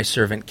considered my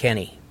servant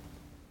Kenny?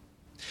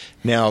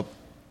 Now,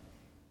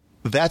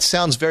 that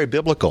sounds very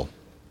biblical.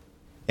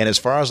 And as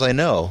far as I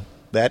know,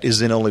 that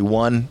is in only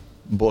one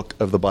book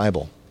of the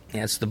Bible.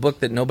 Yeah, it's the book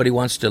that nobody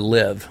wants to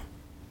live.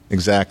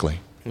 Exactly.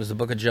 It was the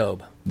book of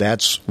Job.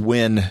 That's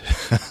when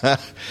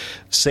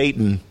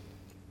Satan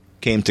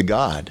came to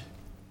God,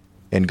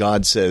 and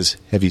God says,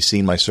 have you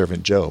seen my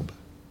servant Job?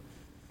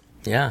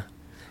 Yeah.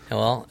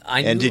 Well,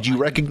 and did you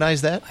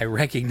recognize that? I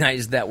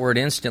recognized that word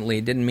instantly.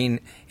 It didn't mean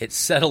it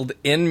settled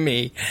in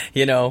me.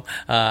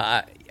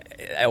 I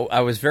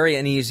was very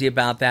uneasy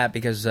about that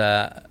because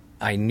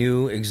I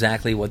knew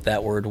exactly what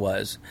that word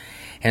was.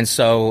 And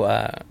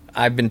so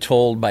I've been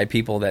told by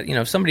people that,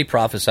 if somebody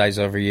prophesies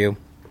over you,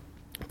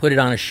 put it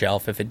on a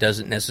shelf. If it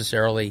doesn't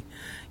necessarily,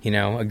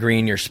 agree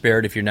in your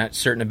spirit, if you're not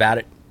certain about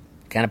it,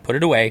 kind of put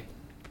it away.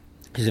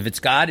 Because if it's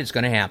God, it's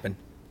going to happen.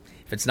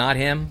 If it's not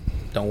Him,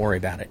 don't worry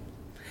about it.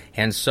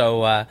 And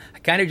so I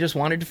kind of just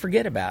wanted to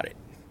forget about it.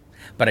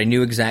 But I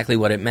knew exactly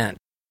what it meant.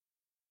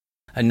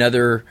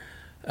 Another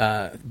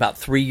about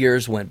 3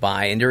 years went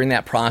by, and during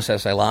that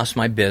process, I lost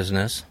my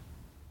business.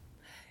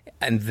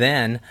 And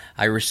then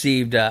I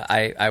received,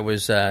 I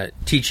was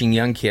teaching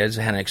young kids.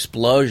 I had an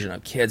explosion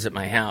of kids at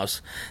my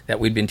house that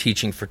we'd been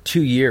teaching for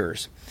 2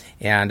 years.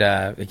 And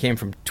it came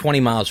from 20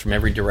 miles from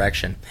every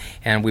direction.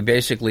 And we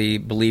basically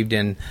believed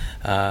in,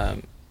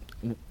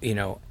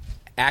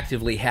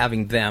 actively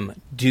having them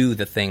do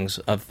the things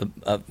of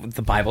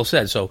the Bible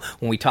said. So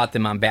when we taught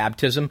them on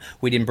baptism,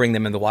 we didn't bring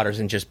them in the waters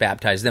and just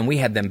baptize them. We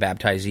had them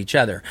baptize each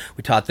other.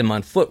 We taught them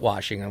on foot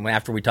washing, and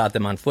after we taught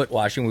them on foot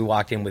washing, we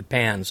walked in with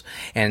pans,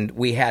 and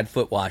we had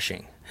foot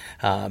washing.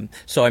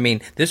 So,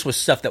 this was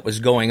stuff that was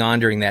going on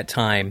during that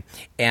time,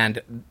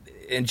 and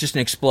just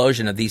an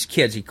explosion of these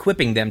kids,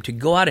 equipping them to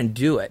go out and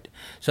do it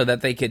so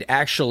that they could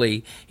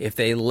actually, if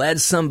they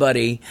led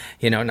somebody,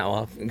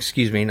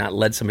 not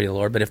led somebody to the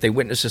Lord, but if they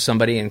witnessed to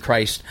somebody in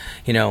Christ,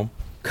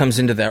 comes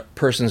into that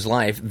person's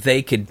life,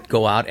 they could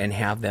go out and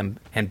have them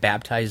and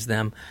baptize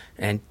them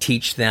and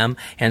teach them.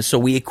 And so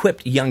we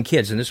equipped young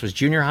kids, and this was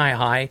junior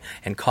high,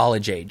 and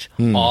college age,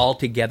 all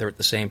together at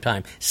the same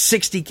time.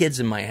 60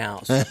 kids in my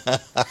house.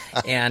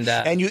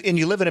 And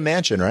you live in a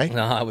mansion, right?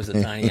 No, it was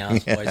a tiny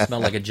house. Boy, it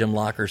smelled like a gym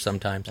locker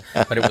sometimes,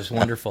 but it was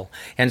wonderful.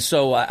 And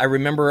so I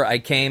remember I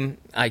came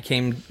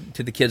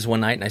to the kids one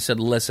night, and I said,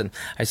 listen,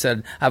 I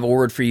have a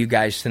word for you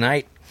guys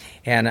tonight.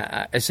 And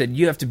I said,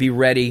 you have to be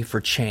ready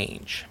for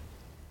change.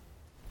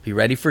 Be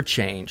ready for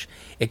change.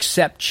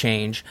 Accept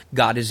change.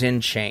 God is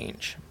in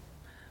change.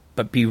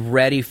 But be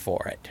ready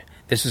for it.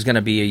 This is going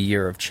to be a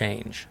year of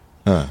change.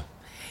 Huh.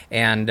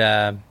 And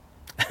I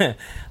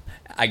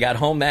got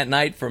home that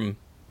night from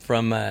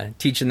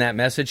teaching that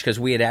message because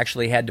we had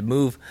actually had to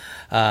move.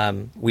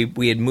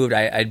 We had moved.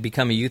 I'd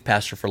become a youth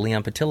pastor for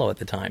Leon Patillo at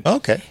the time.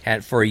 Okay.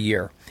 For a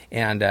year.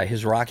 And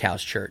his Rock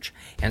House Church.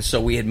 And so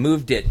we had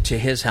moved it to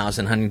his house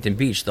in Huntington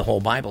Beach, the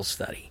whole Bible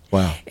study.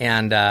 Wow.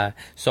 And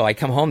so I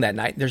come home that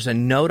night. There's a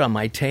note on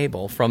my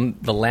table from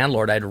the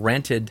landlord I'd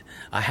rented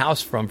a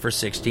house from for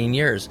 16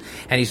 years.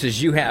 And he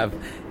says, you have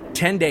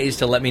 10 days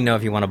to let me know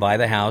if you want to buy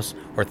the house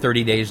or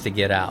 30 days to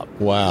get out.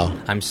 Wow.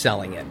 I'm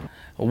selling it.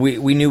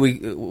 We knew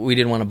we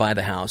didn't want to buy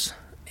the house.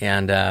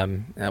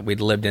 And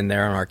we'd lived in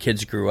there, and our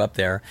kids grew up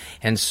there.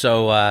 And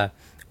so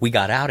we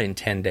got out in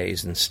 10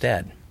 days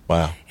instead.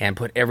 Wow. And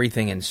put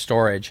everything in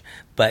storage.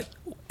 But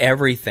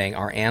everything,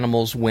 our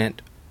animals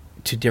went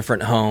to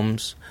different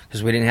homes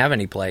because we didn't have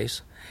any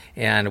place.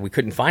 And we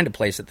couldn't find a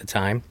place at the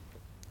time.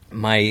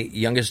 My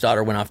youngest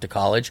daughter went off to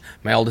college.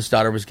 My oldest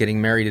daughter was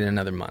getting married in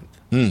another month.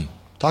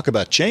 Talk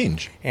about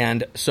change.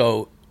 And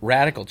so,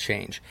 radical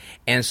change.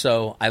 And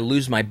so, I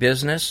lose my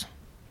business,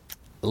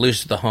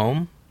 lose the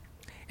home,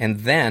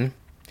 and then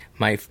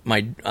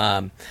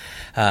I'm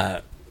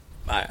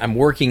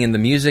working in the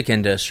music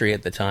industry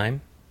at the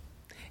time.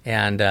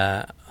 And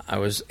I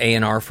was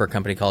A&R for a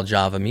company called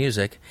Java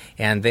Music,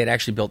 and they'd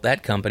actually built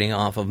that company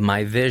off of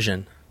my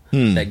vision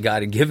that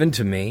God had given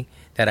to me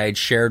that I had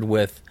shared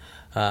with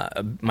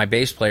my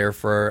bass player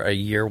for a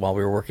year while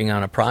we were working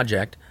on a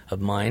project of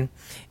mine.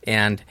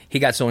 And he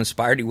got so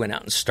inspired, he went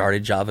out and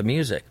started Java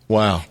Music.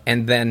 Wow.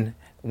 And then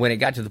when it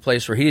got to the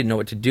place where he didn't know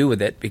what to do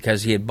with it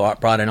because he had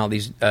brought in all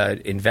these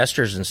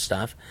investors and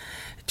stuff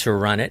to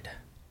run it,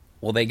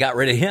 well, they got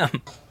rid of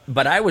him.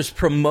 But I was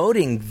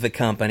promoting the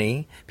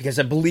company because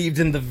I believed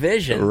in the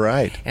vision.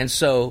 Right. And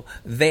so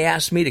they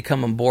asked me to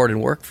come on board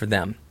and work for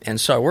them. And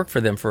so I worked for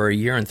them for a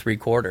year and 3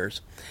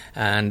 quarters,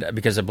 and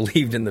because I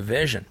believed in the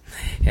vision.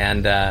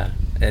 And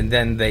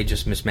then they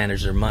just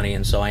mismanaged their money,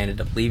 and so I ended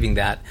up leaving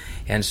that.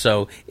 And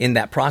so in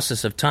that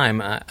process of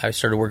time, I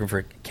started working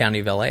for County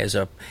of LA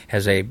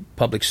as a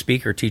public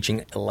speaker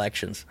teaching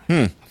elections,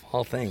 of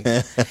all things.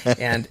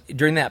 And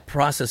during that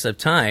process of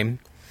time,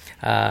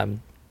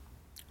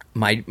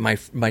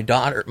 my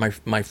daughter,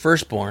 my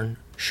firstborn,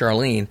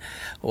 Charlene,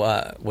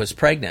 was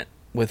pregnant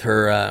with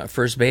her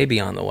first baby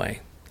on the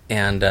way,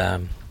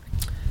 and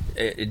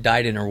it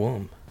died in her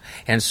womb.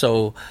 And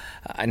so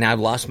now I've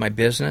lost my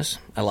business,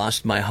 I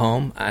lost my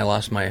home, I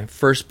lost my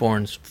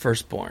firstborn's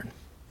firstborn.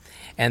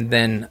 And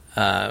then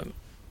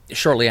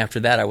shortly after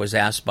that, I was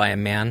asked by a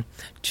man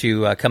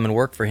to come and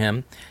work for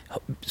him.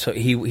 So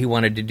he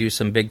wanted to do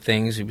some big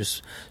things. He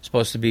was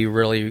supposed to be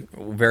really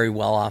very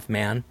well-off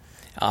man.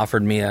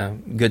 Offered me a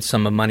good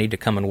sum of money to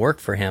come and work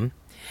for him.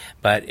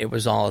 But it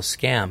was all a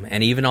scam.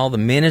 And even all the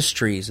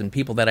ministries and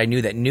people that I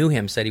knew that knew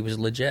him said he was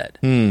legit.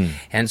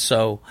 And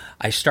so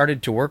I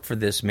started to work for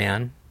this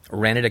man,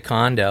 rented a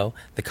condo.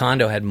 The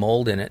condo had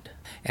mold in it,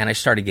 and I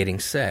started getting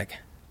sick.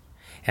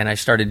 And I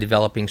started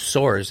developing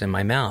sores in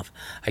my mouth.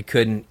 I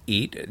couldn't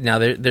eat. Now,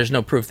 there's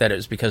no proof that it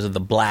was because of the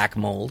black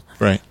mold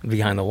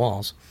behind the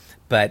walls.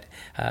 But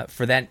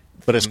for that...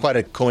 But it's quite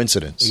a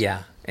coincidence.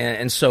 Yeah.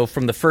 And so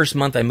from the first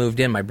month I moved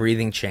in, my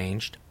breathing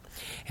changed.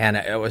 And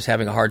I was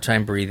having a hard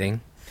time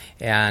breathing.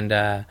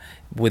 And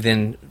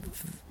within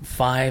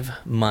 5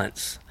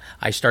 months,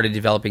 I started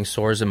developing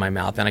sores in my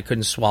mouth, and I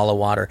couldn't swallow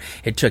water.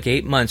 It took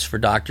 8 months for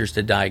doctors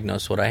to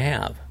diagnose what I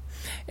have.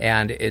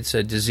 And it's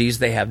a disease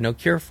they have no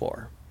cure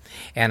for.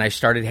 And I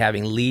started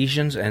having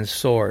lesions and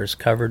sores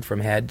covered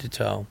from head to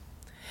toe.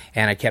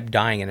 And I kept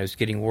dying, and it was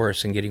getting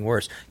worse and getting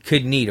worse.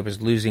 Couldn't eat. I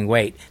was losing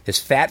weight. This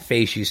fat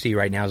face you see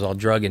right now is all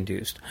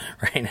drug-induced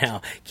right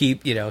now.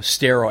 Keep,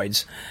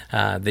 steroids,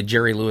 the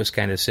Jerry Lewis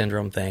kind of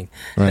syndrome thing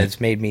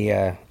that's made me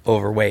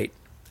overweight.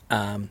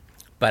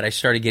 But I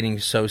started getting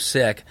so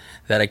sick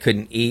that I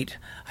couldn't eat.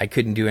 I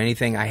couldn't do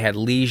anything. I had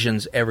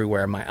lesions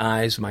everywhere, my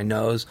eyes, my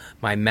nose,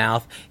 my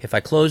mouth. If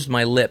I closed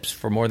my lips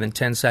for more than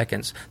 10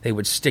 seconds, they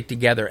would stick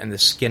together and the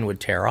skin would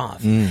tear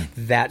off.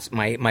 That's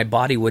my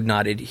body would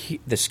not adhere,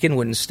 the skin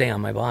wouldn't stay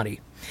on my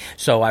body.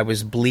 So I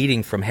was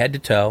bleeding from head to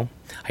toe.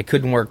 I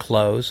couldn't wear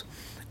clothes,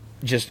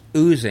 just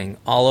oozing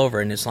all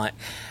over. And it's like,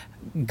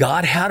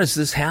 God, how does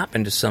this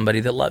happen to somebody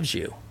that loves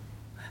you?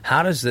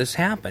 How does this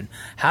happen?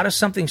 How does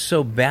something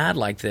so bad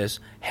like this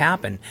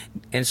happen?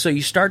 And so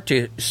you start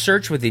to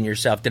search within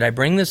yourself. Did I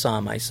bring this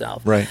on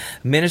myself? Right.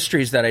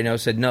 Ministries that I know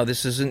said, no,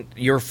 this isn't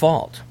your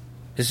fault.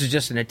 This is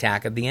just an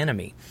attack of the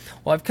enemy.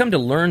 Well, I've come to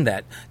learn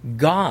that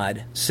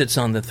God sits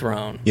on the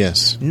throne.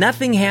 Yes.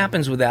 Nothing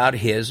happens without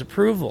his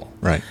approval.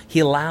 Right. He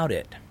allowed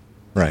it.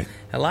 Right.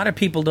 A lot of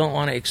people don't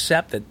want to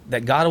accept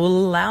that God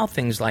will allow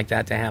things like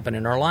that to happen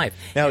in our life.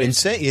 Now, in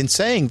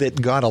saying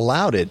that God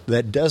allowed it,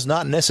 that does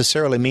not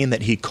necessarily mean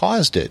that he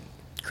caused it.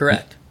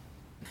 Correct.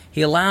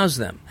 He allows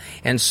them.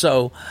 And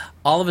so,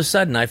 all of a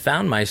sudden, I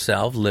found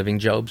myself living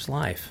Job's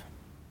life.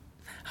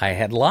 I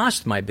had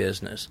lost my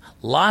business,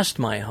 lost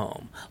my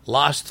home,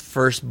 lost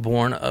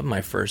firstborn of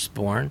my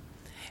firstborn,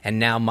 and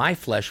now my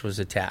flesh was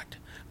attacked.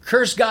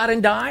 Curse God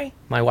and die?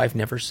 My wife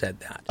never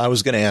said that. I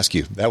was going to ask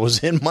you. That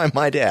was in my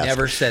mind to ask.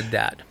 Never said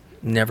that.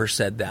 Never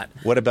said that.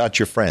 What about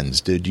your friends?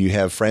 Did you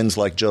have friends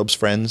like Job's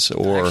friends?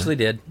 Or?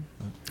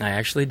 I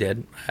actually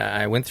did.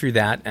 I went through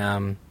that.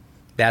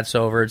 That's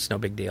over. It's no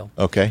big deal.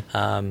 Okay.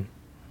 We're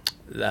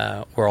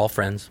all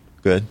friends.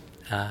 Good.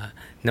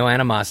 No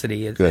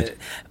animosity. Good.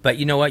 But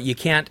you know what? You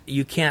can't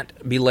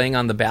be laying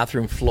on the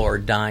bathroom floor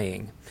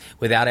dying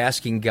without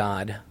asking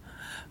God,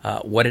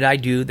 what did I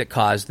do that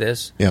caused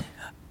this? Yep.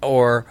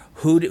 Or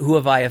who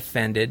have I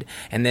offended?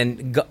 And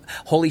then,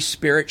 Holy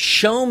Spirit,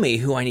 show me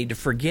who I need to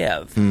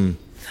forgive.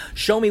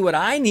 Show me what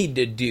I need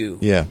to do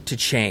to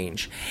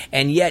change.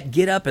 And yet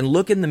get up and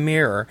look in the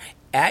mirror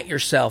at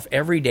yourself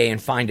every day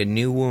and find a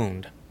new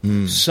wound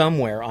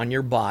somewhere on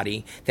your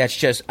body that's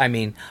just,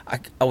 I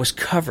was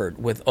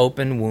covered with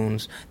open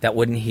wounds that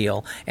wouldn't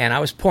heal. And I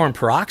was pouring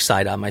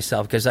peroxide on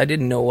myself because I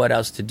didn't know what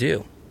else to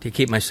do to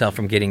keep myself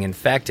from getting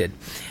infected,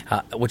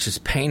 which is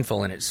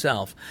painful in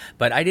itself.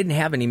 But I didn't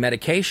have any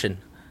medication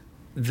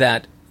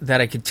that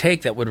I could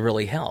take that would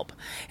really help.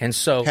 And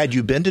so, had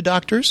you been to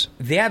doctors?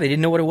 Yeah, they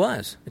didn't know what it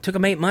was. It took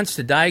them 8 months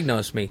to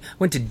diagnose me.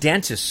 Went to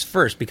dentists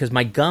first because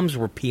my gums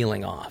were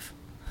peeling off.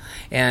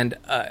 And,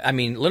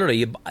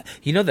 literally,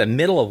 you know the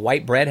middle of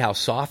white bread, how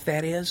soft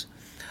that is?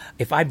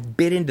 If I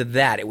bit into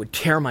that, it would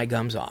tear my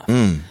gums off.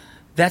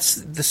 That's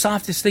the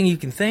softest thing you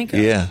can think of.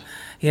 Yeah.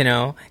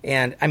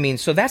 And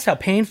so that's how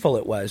painful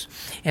it was.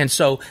 And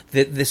so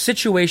the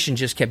situation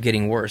just kept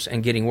getting worse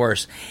and getting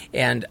worse.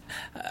 And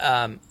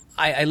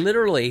I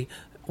literally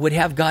would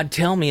have God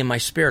tell me in my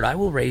spirit, I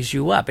will raise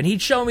you up. And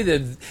he'd show me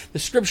the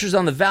scriptures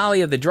on the valley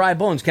of the dry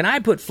bones. Can I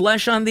put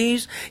flesh on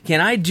these? Can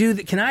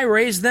I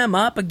raise them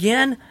up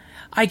again?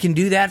 I can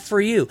do that for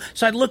you.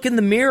 So I'd look in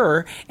the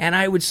mirror and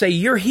I would say,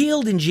 you're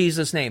healed in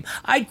Jesus' name.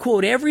 I'd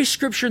quote every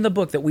scripture in the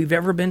book that we've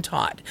ever been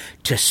taught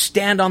to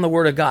stand on the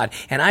word of God.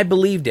 And I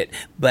believed it.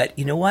 But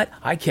you know what?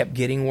 I kept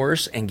getting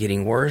worse and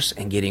getting worse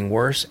and getting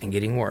worse and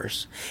getting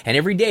worse. And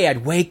every day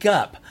I'd wake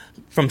up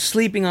from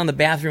sleeping on the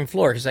bathroom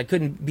floor because I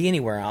couldn't be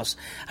anywhere else.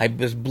 I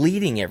was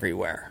bleeding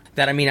everywhere.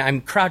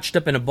 I'm crouched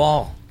up in a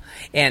ball.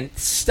 And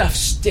stuff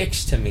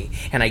sticks to me,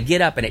 and I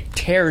get up, and it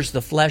tears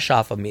the flesh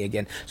off of me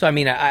again. So,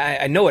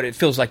 I know what it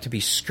feels like to be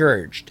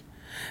scourged.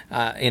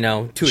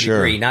 to a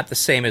degree. Not the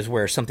same as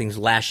where something's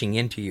lashing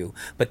into you,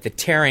 but the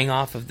tearing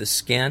off of the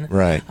skin.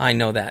 Right. I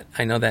know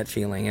that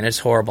feeling, and it's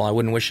horrible. I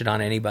wouldn't wish it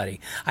on anybody.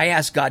 I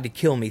asked God to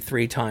kill me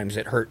 3 times.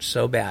 It hurt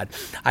so bad.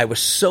 I was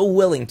so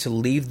willing to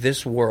leave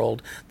this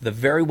world, the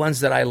very ones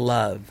that I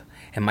love,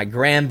 and my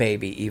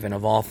grandbaby, even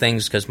of all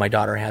things, because my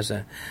daughter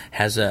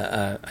has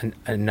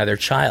another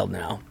child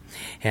now,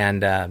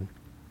 and I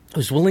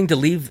was willing to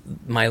leave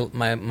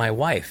my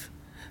wife,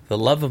 the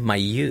love of my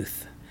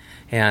youth,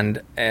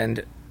 and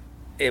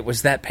it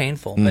was that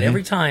painful. But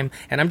every time,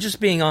 and I'm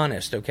just being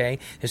honest, okay?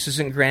 This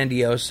isn't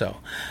grandioso.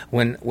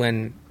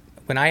 When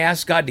I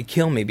asked God to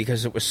kill me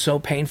because it was so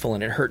painful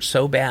and it hurt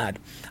so bad,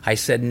 I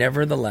said,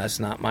 nevertheless,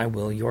 not my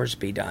will, yours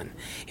be done.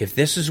 If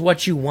this is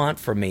what you want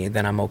from me,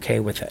 then I'm okay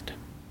with it.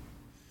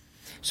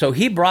 So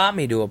he brought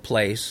me to a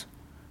place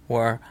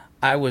where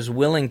I was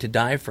willing to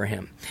die for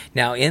him.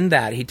 Now, in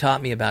that, he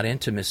taught me about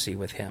intimacy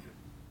with him.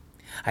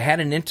 I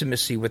had an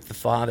intimacy with the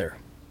Father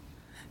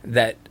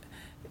that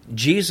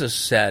Jesus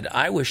said,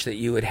 I wish that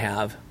you would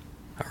have,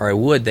 or I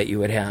would that you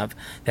would have,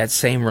 that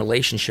same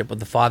relationship with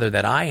the Father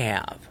that I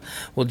have.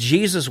 Well,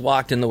 Jesus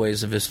walked in the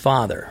ways of his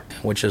Father,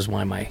 which is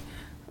why my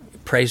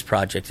praise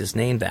project is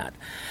named that.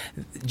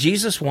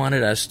 Jesus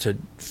wanted us to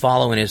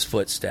follow in his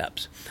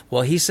footsteps.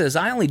 Well, he says,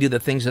 I only do the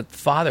things that the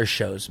Father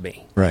shows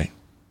me. Right.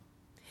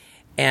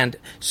 And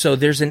so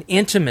there's an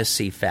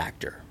intimacy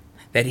factor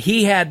that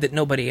he had that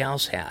nobody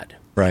else had.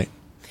 Right.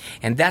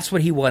 And that's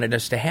what he wanted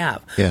us to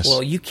have. Yes.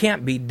 Well, you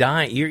can't be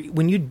dying.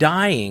 When you're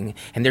dying,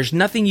 and there's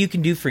nothing you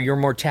can do for your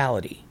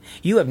mortality.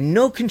 You have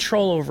no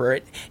control over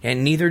it,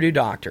 and neither do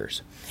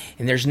doctors.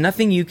 And there's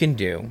nothing you can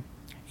do.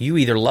 You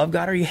either love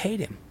God or you hate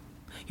him.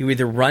 You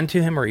either run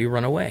to him or you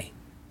run away.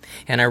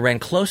 And I ran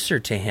closer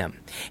to him,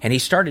 and he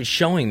started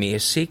showing me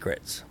his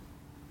secrets.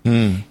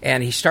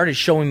 And he started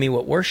showing me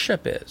what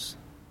worship is.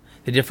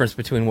 The difference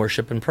between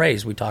worship and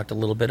praise. We talked a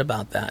little bit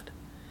about that.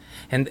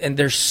 And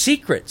there's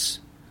secrets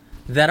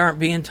that aren't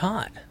being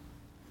taught,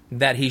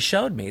 that he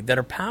showed me, that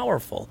are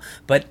powerful.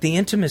 But the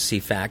intimacy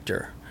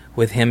factor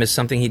with him is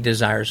something he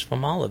desires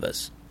from all of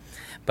us.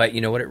 But you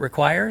know what it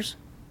requires?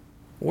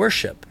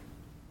 Worship.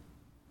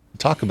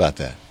 Talk about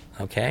that.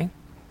 Okay?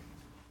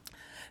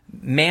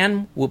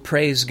 Man will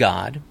praise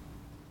God,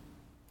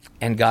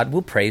 and God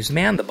will praise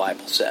man, the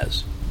Bible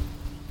says.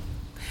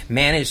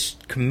 Man is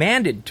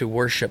commanded to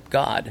worship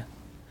God,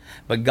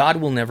 but God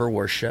will never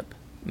worship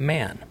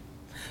man.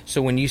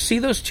 So when you see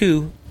those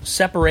two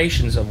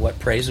separations of what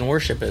praise and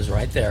worship is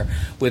right there,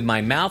 with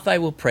my mouth I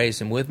will praise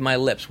him, with my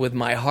lips, with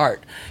my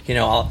heart.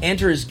 I'll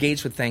enter his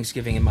gates with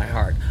thanksgiving in my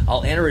heart.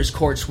 I'll enter his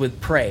courts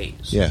with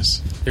praise.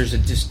 Yes. There's a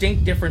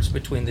distinct difference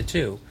between the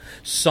two.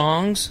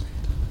 Songs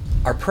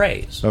are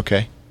praise.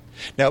 Okay.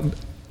 Now,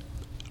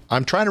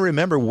 I'm trying to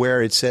remember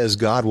where it says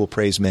God will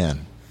praise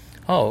man.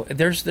 Oh,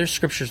 there's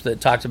scriptures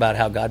that talked about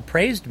how God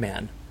praised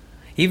man.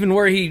 Even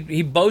where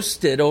he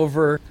boasted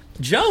over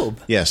Job.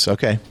 Yes,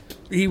 okay.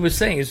 He was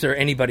saying, is there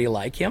anybody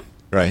like him?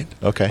 Right,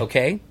 okay.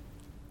 Okay?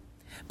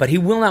 But he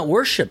will not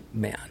worship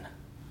man.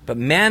 But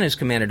man is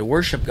commanded to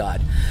worship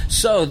God.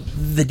 So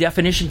the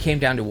definition came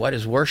down to what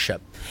is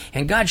worship.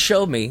 And God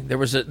showed me, there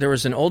was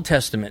an Old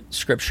Testament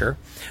scripture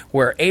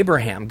where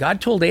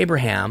God told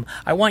Abraham,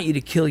 I want you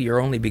to kill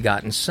your only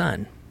begotten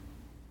son.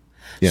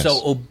 Yes.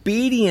 So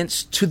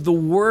obedience to the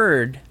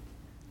word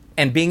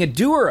and being a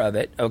doer of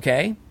it,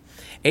 okay?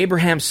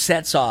 Abraham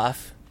sets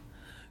off,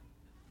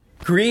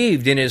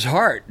 grieved in his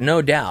heart,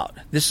 no doubt.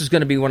 This is going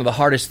to be one of the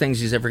hardest things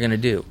he's ever going to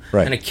do.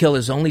 Right. Going to kill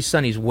his only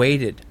son he's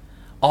waited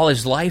all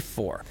his life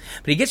for.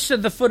 But he gets to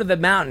the foot of the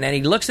mountain and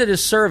he looks at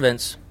his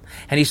servants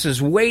and he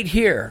says, wait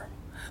here.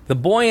 The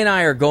boy and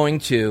I are going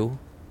to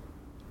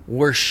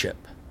worship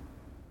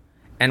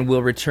and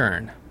we'll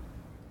return.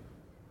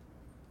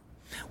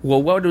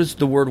 Well, what does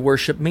the word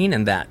worship mean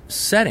in that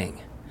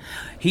setting?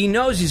 He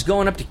knows he's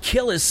going up to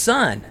kill his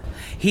son.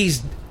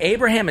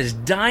 Abraham is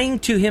dying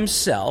to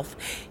himself,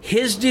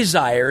 his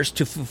desires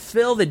to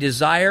fulfill the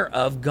desire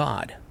of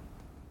God.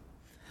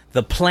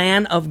 The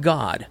plan of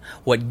God.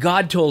 What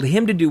God told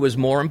him to do was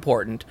more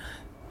important.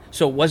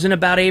 So it wasn't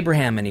about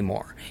Abraham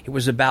anymore. It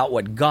was about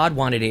what God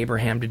wanted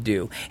Abraham to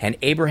do. And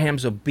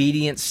Abraham's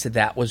obedience to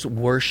that was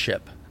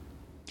worship.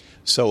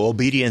 So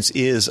obedience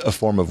is a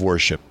form of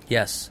worship.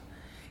 Yes.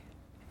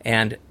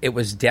 And it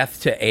was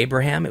death to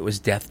Abraham. It was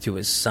death to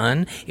his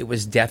son. It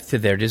was death to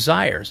their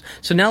desires.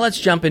 So now let's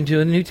jump into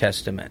a New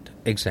Testament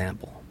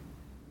example.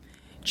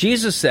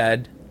 Jesus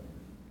said,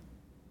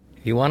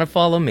 if you want to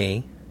follow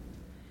me,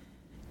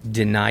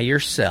 deny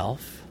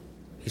yourself.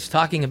 He's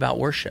talking about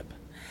worship.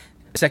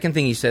 The second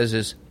thing he says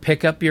is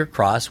pick up your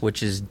cross,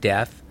 which is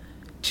death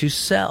to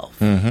self.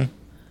 Mm-hmm.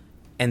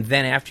 And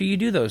then after you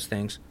do those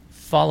things,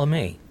 follow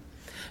me.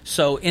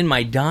 So in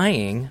my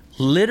dying,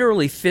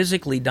 literally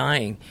physically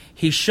dying,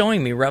 he's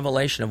showing me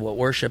revelation of what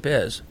worship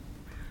is.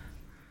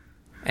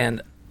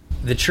 And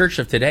the church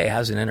of today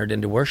hasn't entered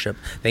into worship.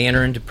 They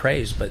enter into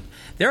praise. But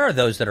there are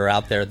those that are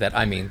out there that,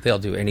 they'll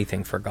do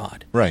anything for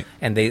God. Right.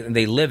 And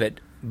they live it,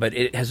 but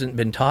it hasn't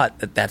been taught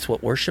that that's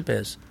what worship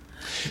is.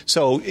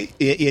 So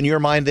in your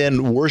mind,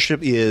 then,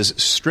 worship is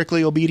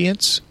strictly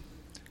obedience?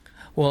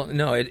 Well,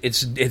 no,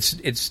 it's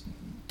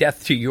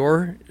death to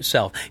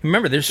yourself.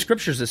 Remember, there's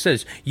scriptures that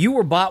says, you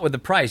were bought with a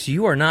price.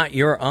 You are not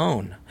your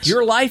own.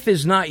 Your life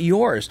is not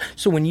yours.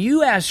 So when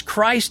you ask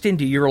Christ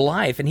into your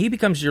life and he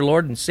becomes your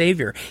Lord and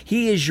Savior,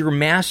 he is your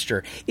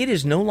master. It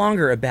is no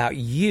longer about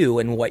you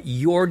and what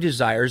your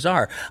desires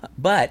are.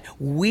 But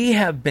we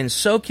have been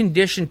so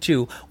conditioned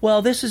to,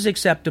 well, this is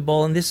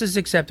acceptable and this is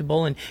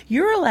acceptable and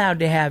you're allowed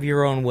to have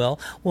your own will.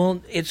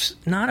 Well, it's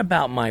not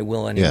about my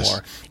will anymore.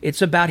 Yes.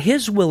 It's about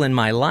his will in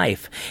my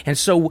life. And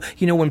so,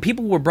 when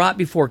people were brought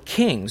before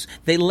kings,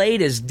 they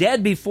laid as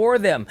dead before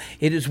them.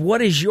 It is,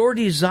 what is your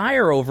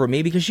desire over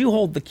me? Because you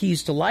hold the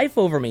keys to life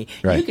over me.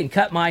 Right. You can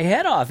cut my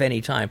head off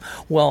anytime.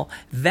 Well,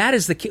 that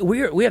is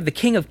we have the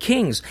King of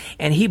Kings,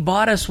 and he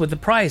bought us with the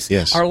price.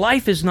 Yes. Our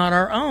life is not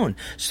our own.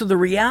 So the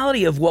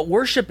reality of what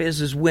worship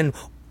is when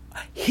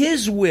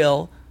his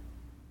will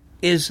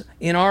is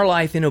in our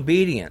life in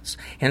obedience.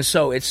 And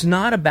so it's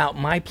not about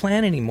my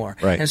plan anymore.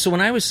 Right. And so when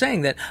I was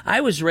saying that,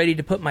 I was ready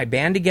to put my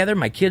band together,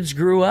 my kids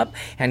grew up,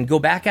 and go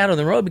back out on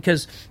the road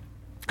because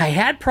I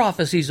had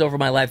prophecies over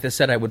my life that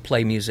said I would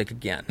play music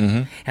again.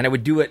 Mm-hmm. And I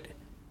would do it,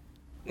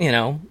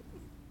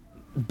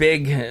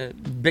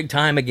 big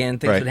time again.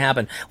 Things Right. would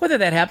happen. Whether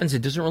that happens,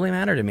 it doesn't really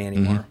matter to me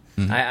anymore.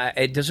 Mm-hmm.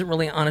 It doesn't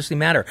really honestly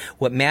matter.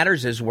 What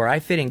matters is where I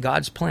fit in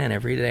God's plan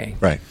every day.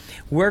 Right.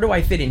 Where do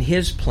I fit in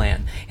his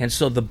plan? And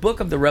so the book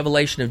of the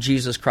Revelation of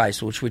Jesus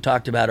Christ, which we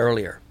talked about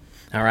earlier,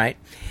 all right,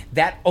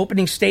 that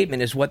opening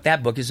statement is what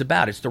that book is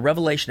about. It's the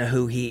revelation of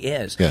who he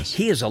is. Yes.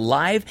 He is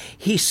alive.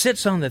 He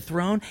sits on the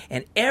throne,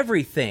 and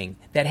everything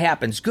that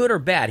happens, good or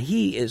bad,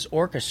 he is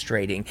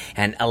orchestrating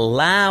and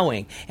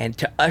allowing and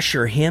to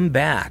usher him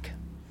back.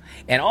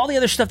 And all the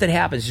other stuff that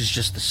happens is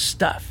just the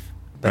stuff.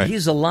 But Right.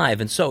 he's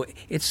alive, and so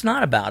it's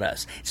not about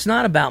us. It's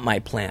not about my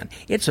plan.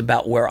 It's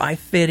about where I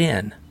fit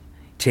in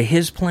to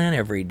his plan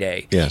every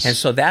day. Yes. And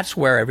so that's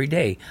where every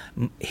day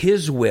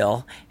his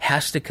will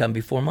has to come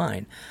before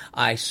mine.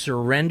 I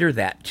surrender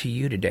that to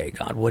you today,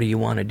 God. What do you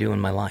want to do in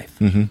my life?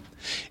 Mm-hmm.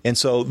 And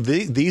so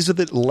these are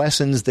the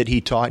lessons that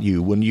he taught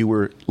you when you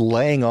were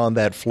laying on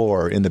that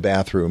floor in the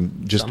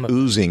bathroom, just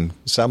oozing,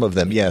 some of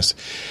them, yes.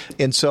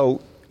 And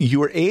so you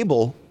were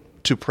able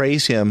to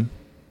praise him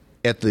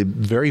at the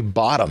very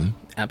bottom.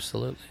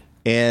 Absolutely.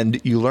 And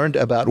you learned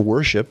about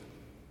worship.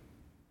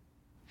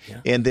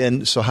 Yeah. And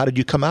then, so how did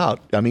you come out?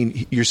 I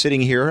mean, you're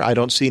sitting here. I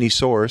don't see any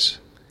sores.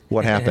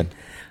 What happened?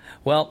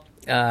 Well,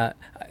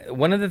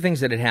 one of the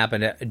things that had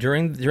happened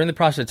during the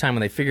process of time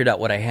when they figured out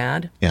what I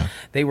had, Yeah.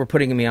 they were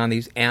putting me on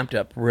these amped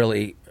up,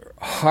 really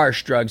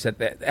harsh drugs that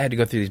I had to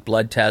go through these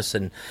blood tests.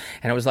 And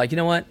I was like, you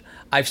know what?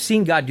 I've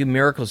seen God do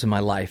miracles in my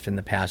life in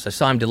the past. I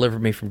saw him deliver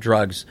me from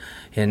drugs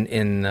in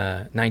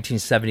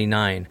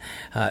 1979,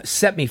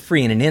 set me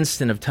free in an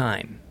instant of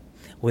time,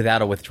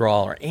 without a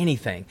withdrawal or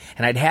anything.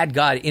 And I'd had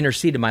God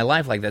intercede in my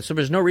life like that. So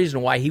there's no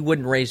reason why he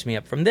wouldn't raise me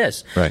up from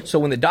this. Right. So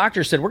when the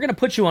doctor said, we're going to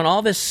put you on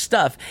all this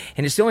stuff,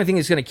 and it's the only thing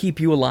that's going to keep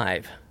you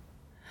alive,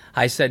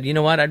 I said, you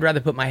know what? I'd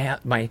rather put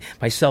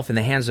myself in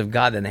the hands of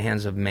God than the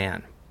hands of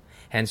man.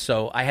 And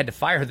so I had to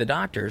fire the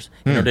doctors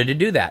in order to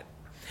do that.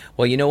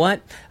 Well, you know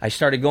what? I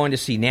started going to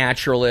see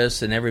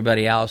naturalists and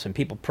everybody else and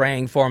people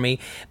praying for me.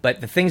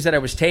 But the things that I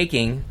was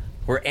taking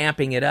were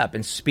amping it up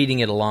and speeding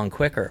it along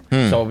quicker.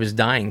 So I was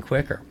dying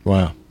quicker.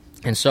 Wow.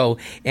 And so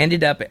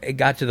it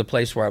got to the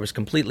place where I was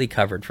completely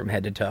covered from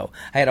head to toe.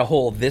 I had a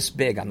hole this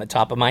big on the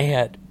top of my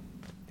head.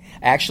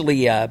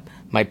 Actually,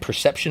 my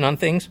perception on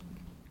things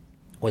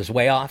was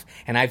way off,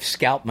 and I've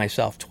scalped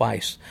myself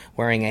twice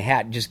wearing a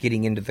hat just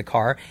getting into the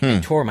car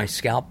and tore my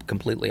scalp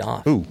completely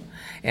off. Ooh.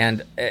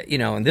 And,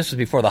 and this was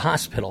before the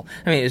hospital.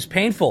 I mean, it was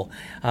painful.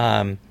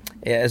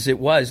 As it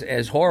was,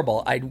 as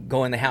horrible, I'd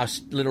go in the house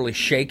literally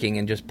shaking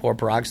and just pour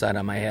peroxide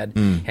on my head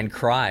and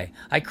cry.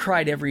 I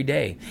cried every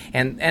day.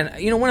 And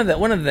one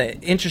of the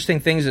interesting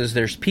things is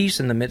there's peace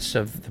in the midst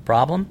of the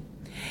problem.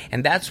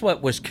 And that's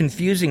what was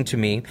confusing to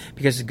me,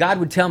 because God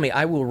would tell me,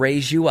 I will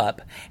raise you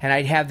up, and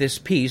I'd have this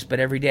peace, but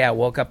every day I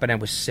woke up and I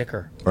was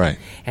sicker. Right.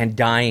 And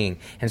dying.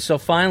 And so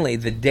finally,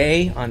 the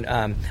day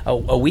on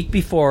a week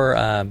before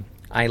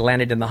I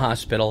landed in the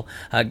hospital,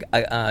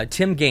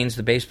 Tim Gaines,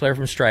 the bass player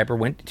from Stryper,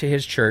 went to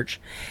his church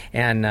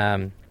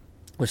and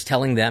was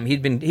telling them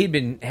he'd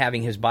been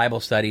having his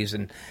Bible studies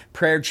and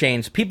prayer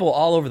chains. People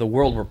all over the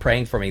world were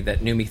praying for me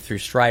that knew me through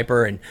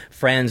Stryper, and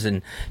friends,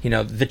 and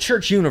the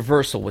Church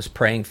Universal was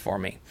praying for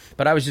me.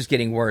 But I was just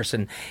getting worse,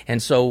 and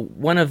so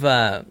one of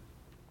the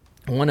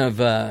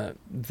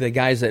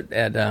guys at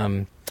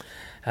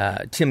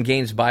Tim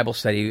Gaines' Bible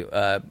study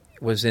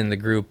was in the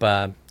group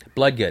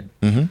Bloodgood,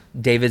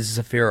 David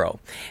Zafiro.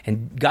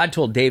 And God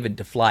told David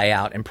to fly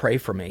out and pray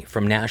for me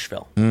from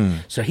Nashville.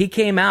 So he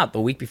came out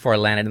the week before I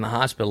landed in the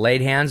hospital,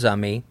 laid hands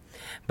on me.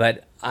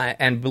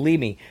 And believe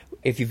me,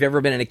 if you've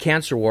ever been in a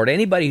cancer ward,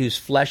 anybody whose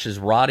flesh is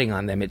rotting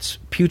on them, it's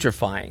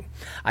putrefying.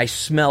 I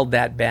smelled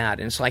that bad.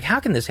 And it's like, how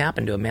can this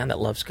happen to a man that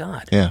loves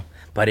God? Yeah.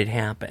 But it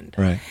happened.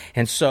 Right.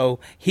 And so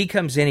he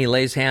comes in, he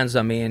lays hands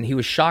on me, and he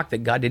was shocked that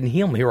God didn't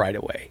heal me right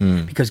away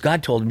because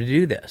God told him to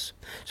do this.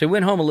 So he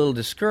went home a little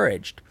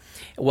discouraged.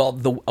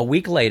 Well, a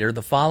week later,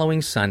 the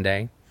following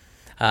Sunday,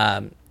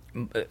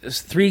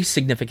 3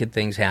 significant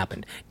things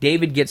happened.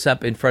 David gets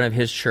up in front of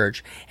his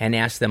church and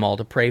asks them all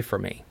to pray for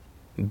me.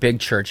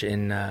 Big church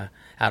in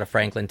out of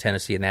Franklin,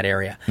 Tennessee, in that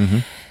area. Mm-hmm.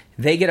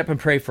 They get up and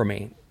pray for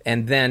me.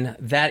 And then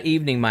that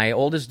evening, my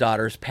oldest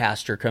daughter's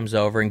pastor comes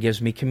over and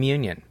gives me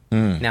communion.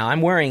 Now,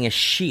 I'm wearing a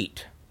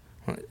sheet,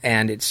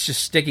 and it's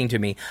just sticking to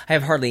me. I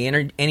have hardly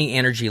any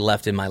energy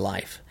left in my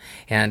life.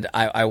 And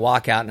I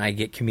walk out and I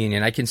get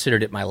communion. I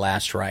considered it my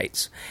last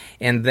rites.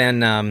 And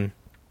then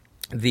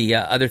the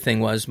other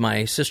thing was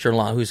my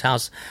sister-in-law, whose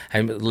house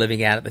I'm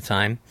living at the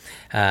time,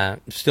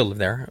 still live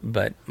there,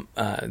 but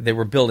they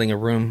were building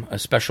a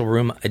special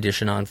room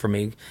addition on for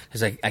me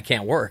because I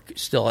can't work.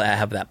 Still, I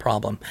have that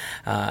problem.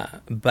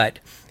 But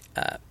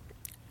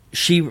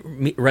she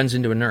runs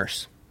into a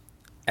nurse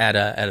at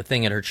a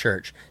thing at her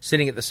church,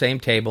 sitting at the same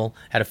table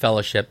at a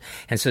fellowship,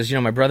 and says,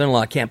 my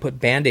brother-in-law can't put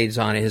Band-Aids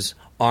on his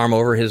arm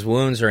over his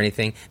wounds or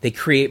anything. They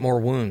create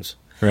more wounds.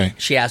 Right.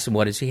 She asked him,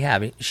 what does he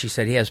have? She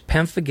said, he has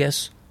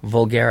pemphigus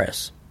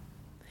vulgaris.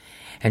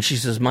 And she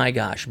says, my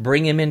gosh,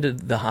 bring him into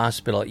the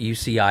hospital at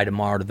UCI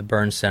tomorrow to the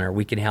burn center.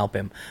 We can help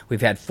him.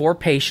 We've had 4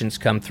 patients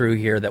come through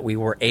here that we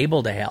were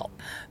able to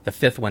help. The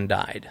 5th one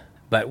died.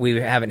 But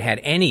we haven't had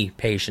any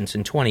patients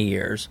in 20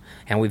 years,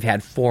 and we've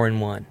had 4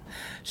 in 1.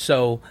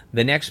 So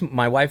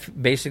my wife,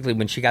 basically,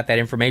 when she got that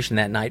information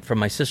that night from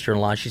my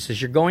sister-in-law, she says,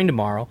 you're going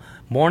tomorrow,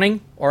 morning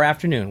or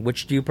afternoon,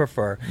 which do you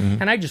prefer? Mm-hmm.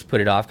 And I just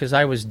put it off because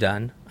I was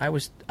done. I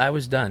was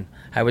done.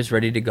 I was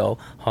ready to go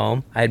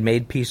home. I had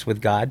made peace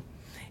with God,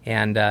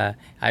 and I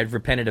had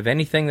repented of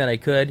anything that I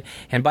could.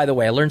 And by the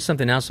way, I learned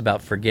something else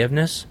about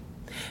forgiveness.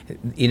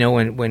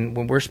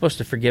 When we're supposed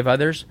to forgive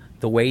others,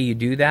 the way you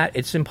do that,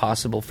 it's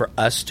impossible for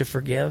us to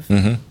forgive.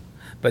 Mm-hmm.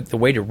 But the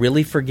way to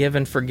really forgive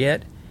and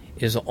forget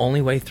is the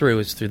only way through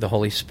is through the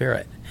Holy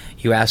Spirit.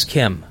 You ask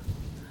Him,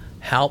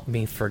 help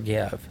me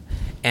forgive.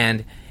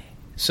 And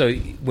so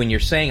when you're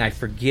saying, I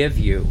forgive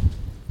you,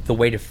 the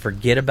way to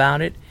forget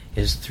about it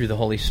is through the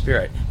Holy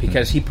Spirit,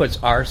 because He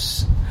puts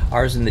ours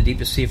in the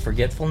deepest sea of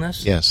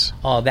forgetfulness. Yes.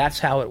 Oh, that's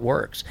how it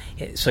works.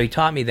 So He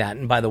taught me that.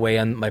 And by the way,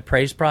 on my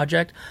Praise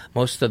Project,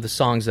 most of the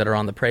songs that are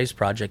on the Praise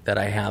Project that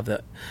I have,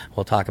 that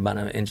we'll talk about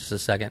in just a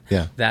second,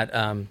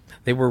 that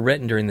they were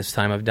written during this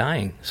time of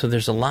dying. So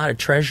there's a lot of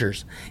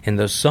treasures in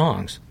those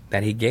songs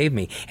that He gave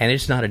me. And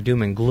it's not a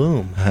doom and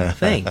gloom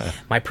thing.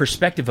 My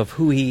perspective of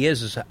who He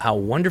is how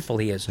wonderful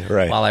He is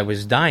while I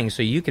was dying.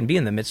 So you can be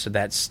in the midst of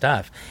that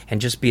stuff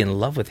and just be in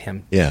love with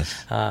Him.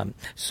 Yes.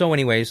 So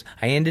anyways,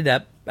 I ended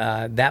up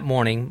that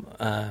morning,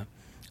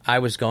 I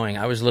was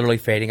literally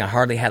fading. I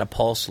hardly had a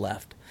pulse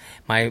left.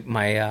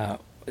 My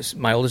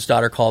oldest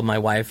daughter called my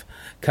wife,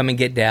 come and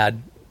get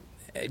Dad,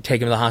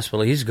 take him to the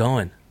hospital. He's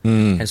going.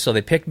 And so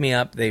they picked me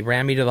up. They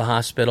ran me to the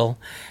hospital,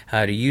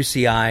 to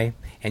UCI.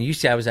 And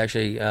UCI was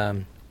actually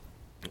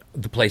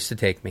the place to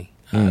take me.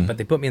 But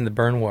they put me in the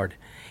burn ward.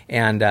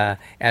 And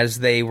as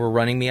they were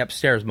running me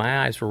upstairs,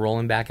 my eyes were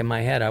rolling back in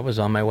my head. I was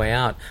on my way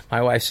out.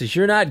 My wife says,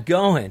 you're not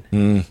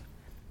going.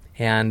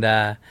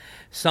 And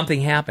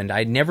something happened.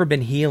 I'd never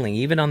been healing,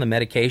 even on the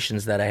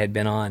medications that I had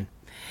been on.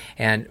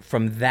 And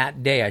from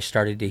that day, I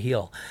started to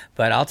heal.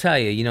 But I'll tell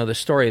you, the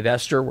story of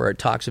Esther, where it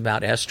talks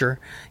about Esther,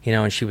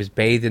 and she was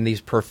bathed in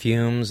these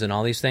perfumes and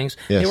all these things.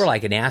 Yes. They were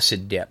like an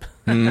acid dip.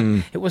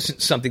 It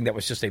wasn't something that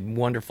was just a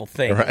wonderful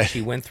thing that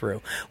she went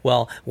through.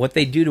 Well, what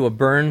they do to a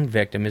burn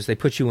victim is they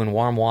put you in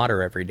warm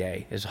water every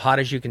day, as hot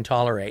as you can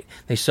tolerate.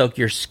 They soak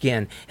your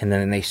skin, and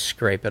then they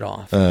scrape it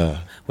off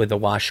with a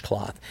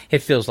washcloth. It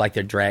feels like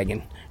they're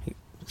dragging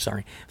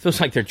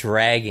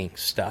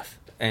stuff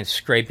and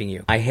scraping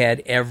you. I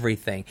had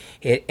everything.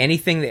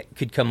 Anything that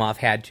could come off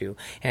had to.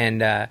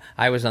 And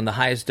I was on the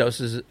highest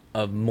doses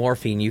of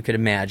morphine you could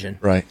imagine.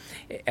 Right.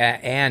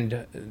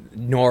 And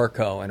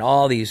Norco and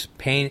all these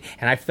pain,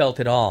 and I felt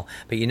it all.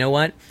 But you know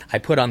what? I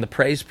put on the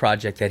Praise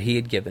Project that He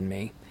had given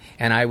me,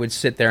 and I would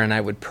sit there and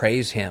I would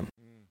praise Him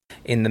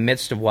in the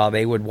midst of while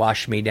they would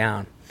wash me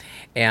down.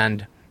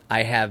 And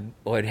I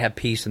would have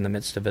peace in the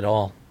midst of it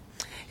all.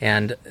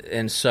 And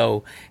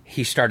so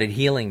He started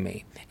healing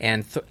me.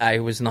 And I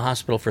was in the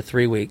hospital for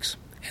 3 weeks,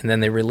 and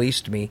then they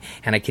released me,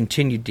 and I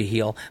continued to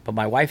heal. But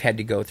my wife had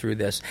to go through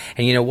this.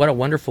 And what a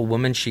wonderful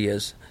woman she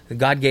is.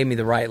 God gave me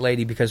the right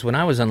lady, because when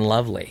I was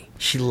unlovely,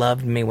 she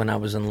loved me when I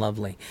was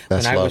unlovely.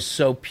 That's when I was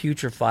so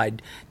putrefied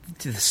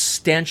to the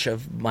stench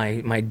of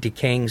my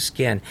decaying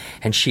skin,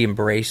 and she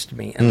embraced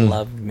me and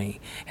loved me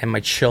and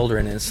my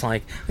children. And it's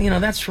like,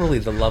 that's really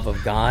the love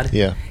of God.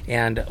 Yeah.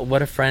 And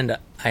what a friend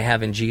I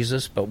have in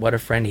Jesus, but what a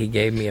friend He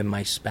gave me in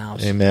my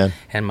spouse. Amen.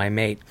 And my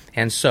mate.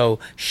 And so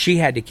she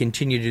had to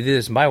continue to do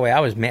this. And by the way, I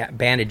was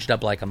bandaged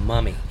up like a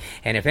mummy.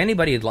 And if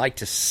anybody would like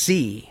to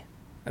see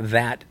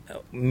that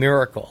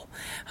miracle,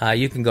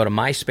 you can go to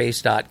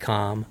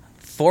myspace.com/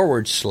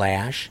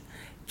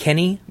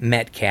 Kenny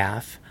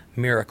Metcalf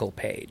Miracle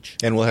page.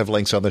 And we'll have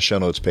links on the show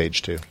notes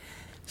page, too.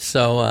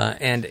 So,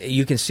 and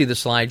you can see the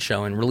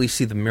slideshow and really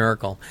see the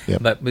miracle.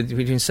 Yep. But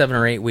between 7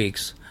 or 8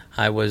 weeks,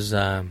 I was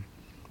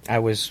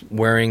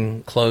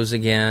wearing clothes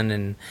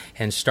again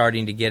and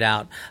starting to get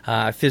out.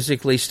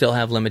 Physically still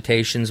have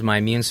limitations. My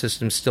immune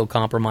system's still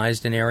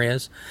compromised in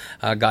areas.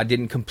 God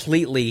didn't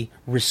completely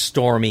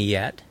restore me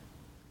yet,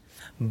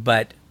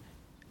 but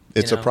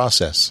it's a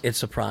process.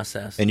 It's a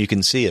process. And you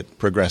can see it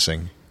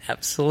progressing.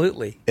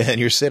 Absolutely.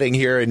 And you're sitting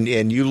here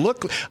and you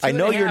look, I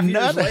know you're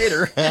not.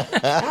 Later.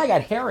 I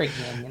got hair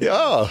again.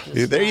 Oh,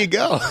 there you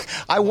go.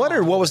 I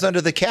wondered what was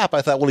under the cap.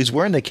 I thought, well, he's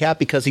wearing the cap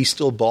because he's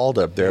still bald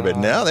up there. But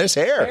no, there's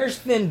hair. Hair's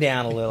thinned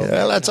down a little bit.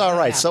 That's all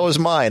right. So is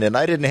mine. And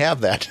I didn't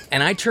have that.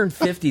 And I turned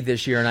 50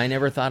 this year, and I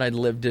never thought I'd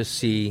live to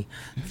see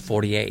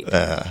 48.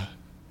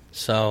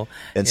 So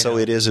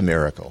it is a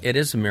miracle. It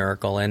is a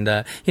miracle.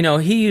 And,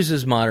 he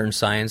uses modern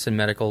science and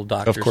medical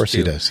doctors, of course too.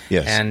 He does,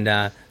 yes. And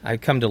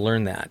I've come to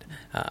learn that.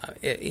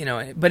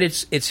 But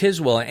it's his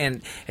will.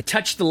 And it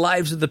touched the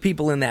lives of the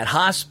people in that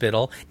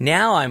hospital.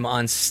 Now I'm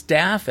on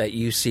staff at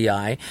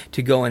UCI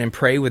to go in and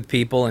pray with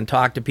people and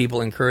talk to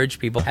people, encourage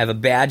people. I have a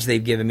badge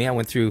they've given me. I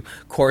went through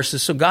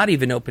courses. So God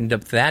even opened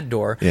up that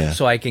door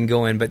so I can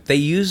go in. But they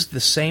used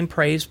the same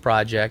praise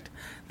project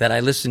that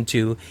I listened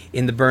to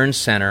in the Burns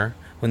Center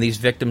when these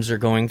victims are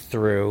going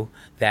through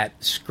that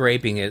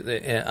scraping,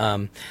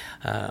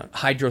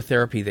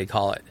 hydrotherapy they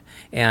call it.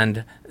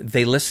 And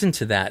they listen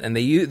to that, and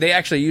they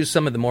actually use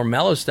some of the more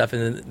mellow stuff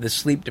in the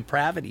sleep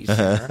depravity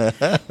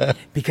center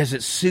because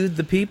it soothed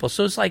the people.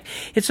 So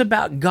it's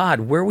about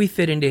God, where we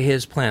fit into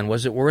His plan.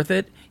 Was it worth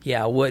it?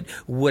 Yeah.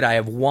 Would I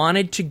have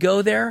wanted to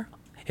go there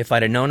if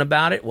I'd have known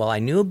about it? Well, I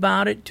knew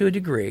about it to a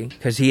degree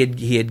because he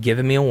had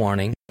given me a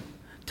warning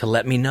to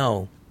let me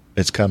know.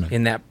 It's coming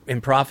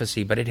in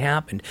prophecy, but it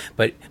happened.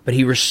 But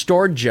He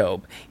restored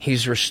Job.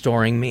 He's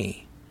restoring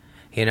me.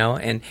 We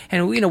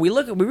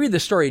read the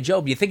story of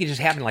Job. You think it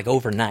just happened like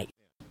overnight,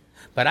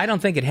 but I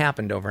don't think it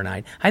happened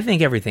overnight. I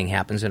think everything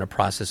happens in a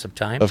process of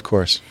time. Of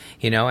course,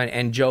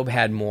 and Job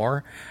had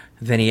more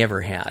than he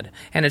ever had.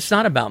 And it's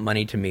not about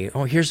money to me.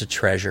 Oh, here's a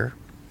treasure.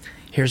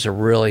 Here's a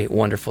really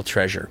wonderful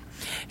treasure.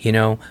 We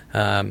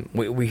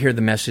hear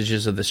the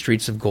messages of the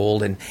streets of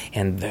gold and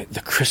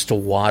the crystal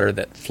water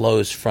that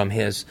flows from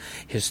his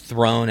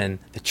throne and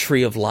the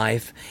tree of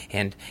life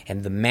and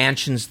the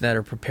mansions that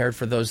are prepared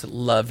for those that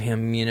love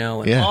him,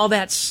 and all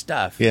that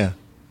stuff. Yeah.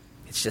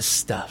 It's just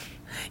stuff.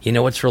 You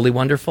know what's really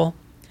wonderful?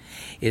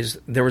 Is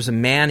there was a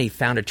man, he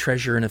found a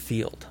treasure in a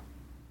field.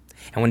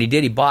 And when he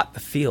did, he bought the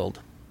field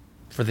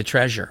for the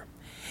treasure.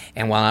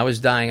 And while I was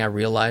dying, I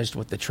realized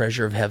what the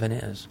treasure of heaven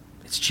is.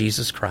 It's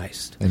Jesus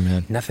Christ.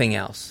 Amen. Nothing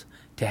else.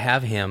 To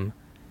have Him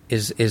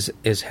is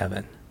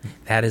heaven.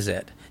 That is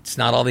it. It's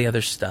not all the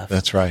other stuff.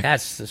 That's right.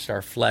 That's just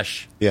our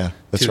flesh. Yeah,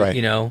 that's right.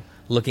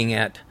 Looking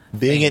at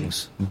being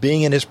things.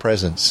 Being in His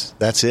presence.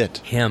 That's it.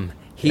 Him.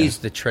 He's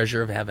the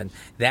treasure of heaven.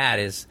 That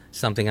is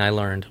something I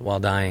learned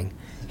while dying.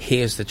 He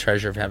is the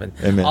treasure of heaven.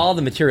 Amen. All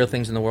the material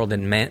things in the world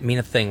didn't mean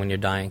a thing when you're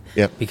dying.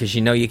 Yep. Because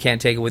you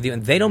can't take it with you.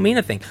 And they don't mean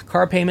a thing.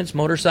 Car payments,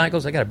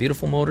 motorcycles. I got a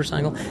beautiful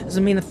motorcycle.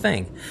 Doesn't mean a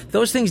thing.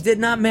 Those things did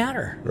not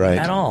matter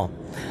at all.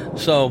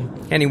 So,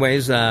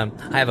 anyways, I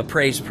have a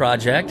praise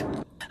project.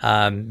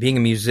 Being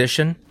a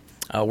musician,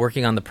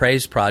 working on the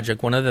praise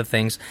project, one of the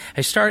things,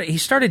 he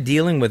started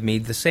dealing with me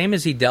the same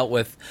as he dealt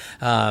with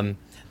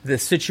the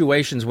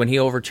situations when he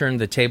overturned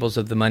the tables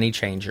of the money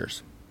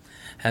changers.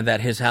 And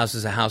that his house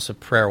is a house of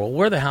prayer. Well,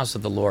 we're the house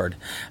of the Lord.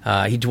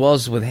 He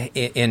dwells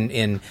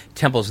in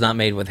temples not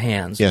made with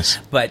hands. Yes.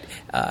 But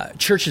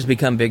church has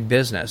become big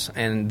business,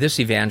 and this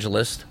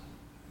evangelist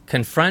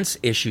confronts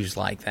issues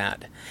like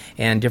that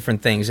and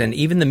different things. And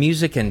even the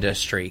music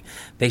industry,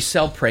 they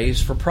sell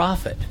praise for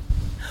profit.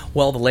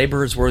 Well, the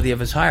laborer is worthy of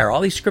his hire.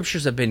 All these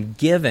scriptures have been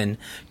given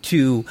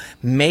to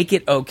make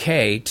it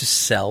okay to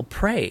sell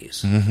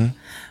praise. Mm-hmm.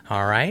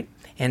 All right?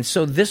 And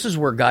so this is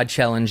where God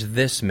challenged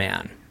this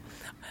man.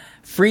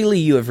 Freely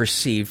you have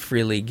received,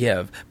 freely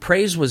give.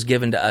 Praise was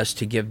given to us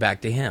to give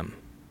back to Him.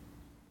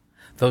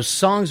 Those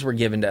songs were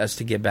given to us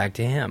to give back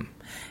to Him.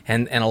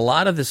 And a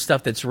lot of the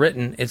stuff that's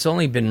written, it's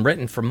only been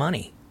written for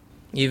money.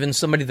 Even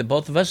somebody that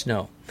both of us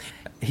know.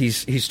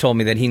 He's told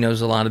me that he knows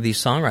a lot of these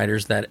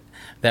songwriters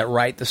that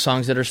write the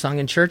songs that are sung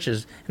in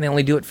churches, and they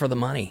only do it for the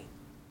money.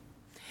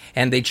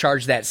 And they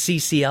charge that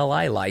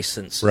CCLI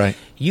license. Right.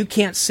 You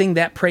can't sing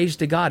that praise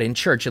to God in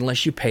church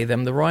unless you pay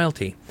them the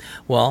royalty.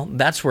 Well,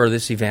 that's where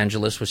this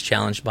evangelist was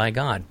challenged by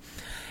God.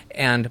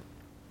 And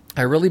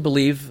I really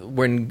believe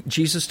when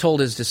Jesus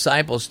told His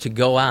disciples to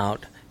go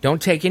out,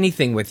 don't take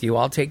anything with you,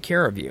 I'll take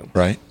care of you.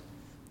 Right.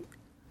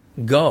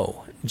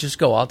 Go. Just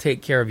go, I'll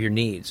take care of your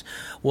needs.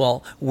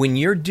 Well, when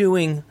you're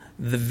doing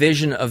the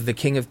vision of the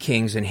King of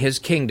Kings and His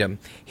kingdom,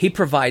 He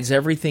provides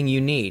everything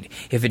you need.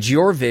 If it's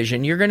your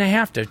vision, you're going to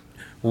have to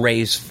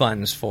raise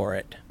funds for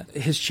it.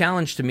 His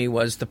challenge to me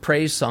was the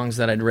praise songs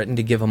that I'd written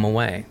to give them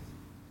away.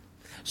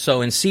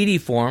 So in CD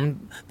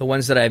form, the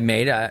ones that I've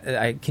made,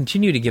 I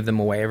continue to give them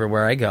away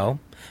everywhere I go.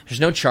 There's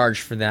no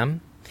charge for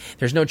them.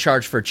 There's no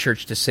charge for a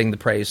church to sing the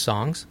praise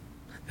songs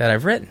that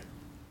I've written,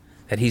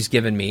 that he's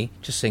given me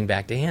to sing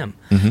back to him.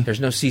 There's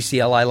no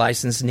CCLI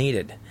license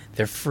needed.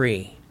 They're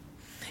free.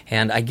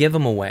 And I give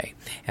them away.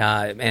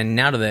 And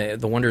now to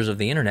the wonders of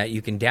the internet,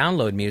 you can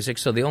download music,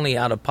 so the only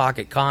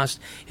out-of-pocket cost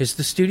is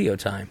the studio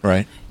time.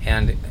 Right.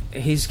 And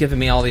he's given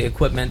me all the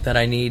equipment that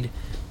I need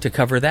to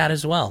cover that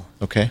as well.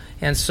 Okay.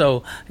 And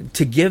so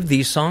to give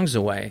these songs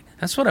away,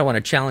 that's what I want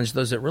to challenge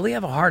those that really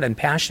have a heart and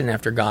passion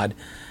after God.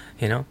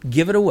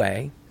 Give it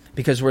away,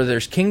 because where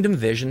there's kingdom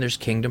vision, there's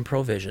kingdom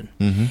provision.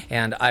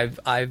 And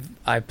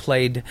I've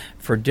played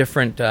for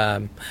different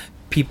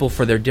people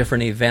for their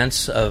different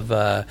events of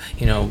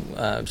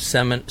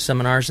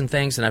seminars and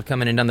things, and I've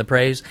come in and done the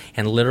praise,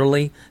 and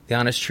literally the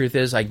honest truth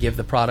is I give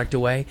the product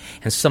away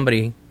and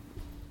somebody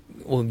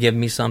will give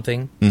me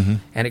something,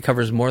 and it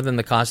covers more than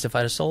the cost if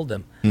I'd have sold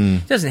them.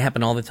 It doesn't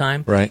happen all the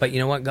time, right? But you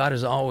know what? God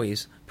has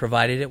always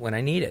provided it when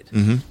I need it.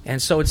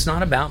 And so it's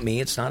not about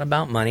me, it's not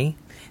about money,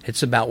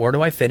 it's about where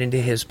do I fit into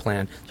his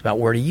plan. It's about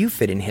where do you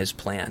fit in his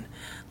plan.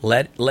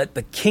 Let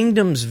the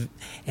kingdoms,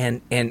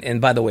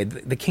 and by the way,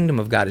 the kingdom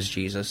of God is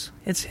Jesus.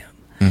 It's him.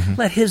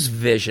 Let his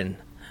vision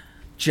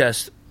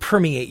just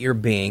permeate your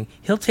being.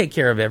 He'll take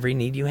care of every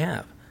need you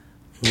have.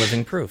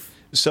 Living proof.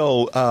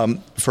 So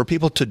for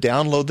people to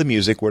download the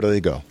music, where do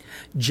they go?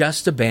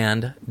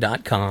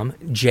 justaband.com,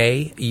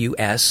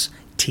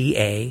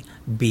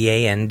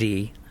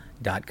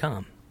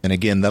 justaband.com. And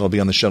again, that'll be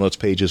on the show notes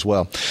page as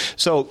well.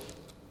 So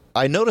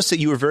I noticed that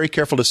you were very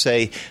careful to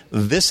say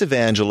this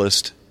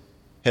evangelist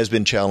has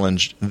been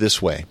challenged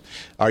this way.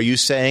 Are you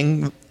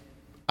saying,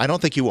 I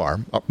don't think you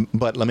are,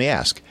 but let me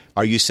ask,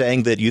 are you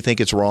saying that you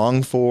think it's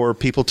wrong for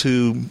people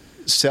to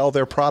sell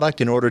their product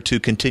in order to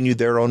continue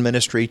their own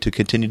ministry, to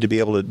continue to be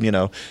able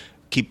to,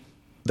 keep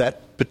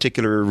that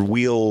particular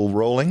wheel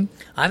rolling?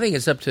 I think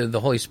it's up to the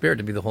Holy Spirit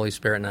to be the Holy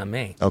Spirit, not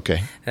me.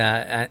 Okay.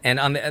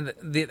 And on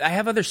I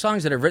have other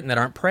songs that I've written that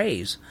aren't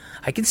praise.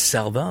 I can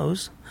sell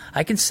those.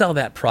 I can sell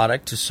that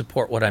product to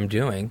support what I'm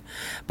doing.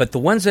 But the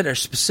ones that are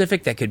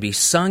specific that could be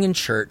sung in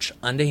church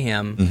unto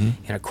him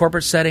in a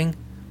corporate setting,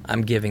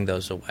 I'm giving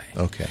those away.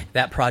 Okay.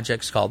 That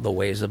project's called The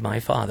Ways of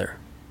My Father.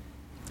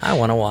 I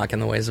want to walk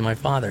in the ways of my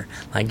Father,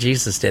 like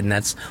Jesus did, and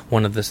that's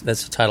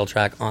the title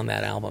track on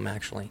that album,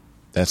 actually.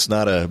 That's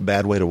not a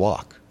bad way to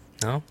walk.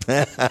 No,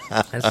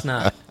 that's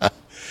not.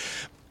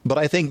 But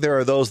I think there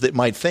are those that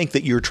might think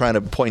that you're trying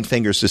to point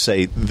fingers to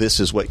say this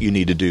is what you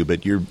need to do,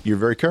 but you're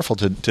very careful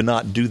to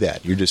not do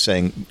that. You're just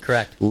saying,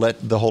 correct. Let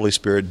the Holy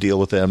Spirit deal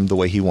with them the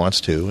way He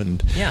wants to,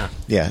 and yeah.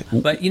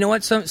 But you know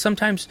what?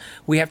 Sometimes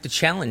we have to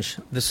challenge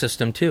the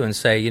system too, and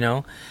say,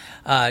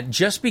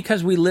 just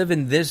because we live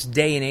in this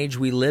day and age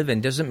we live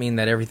in doesn't mean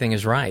that everything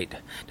is right.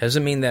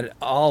 Doesn't mean that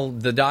all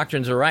the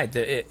doctrines are right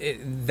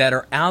that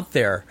are out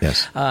there.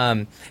 Yes.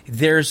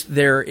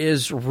 There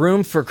is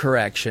room for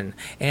correction,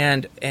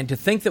 and to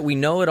think that we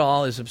know it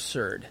all is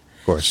absurd.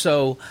 Of course.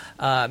 So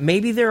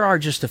maybe there are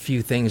just a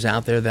few things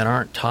out there that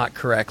aren't taught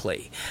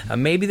correctly.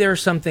 Maybe there are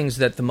some things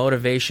that the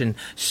motivation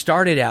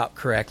started out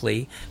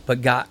correctly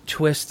but got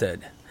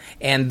twisted.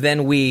 And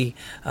then we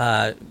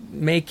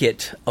make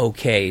it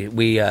okay.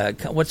 We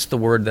what's the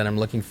word that I'm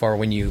looking for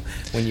when you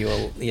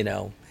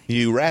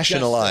you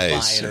rationalize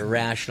justify it or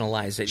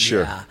rationalize it.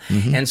 Sure. Yeah.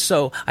 And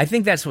so I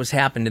think that's what's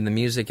happened in the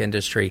music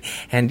industry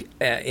and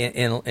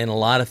in a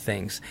lot of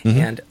things.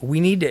 And we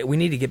need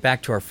to get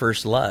back to our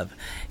first love.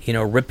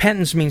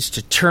 Repentance means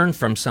to turn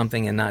from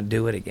something and not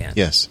do it again.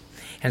 Yes.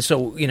 And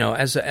so,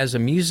 as a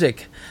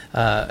music,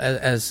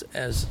 as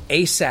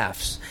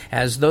Asaphs,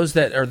 as those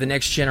that are the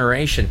next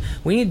generation,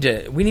 we need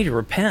to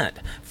repent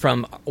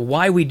from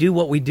why we do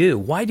what we do.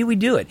 Why do we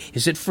do it?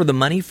 Is it for the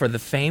money, for the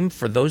fame,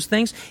 for those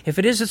things? If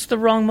it is, it's the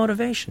wrong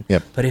motivation.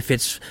 Yep. But if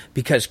it's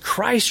because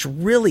Christ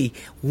really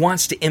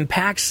wants to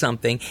impact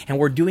something and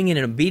we're doing it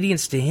in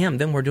obedience to Him,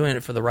 then we're doing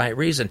it for the right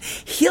reason.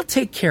 He'll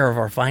take care of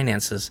our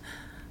finances.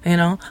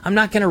 I'm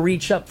not going to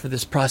reach up for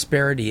this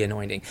prosperity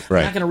anointing. Right.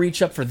 I'm not going to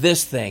reach up for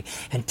this thing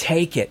and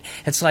take it.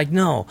 It's like,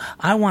 no,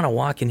 I want to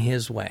walk in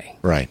His way.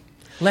 Right.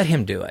 Let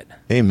Him do it.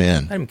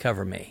 Amen. Let Him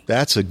cover me.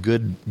 That's a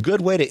good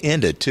way to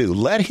end it, too.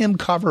 Let Him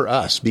cover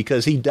us,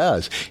 because He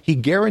does. He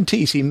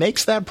guarantees, He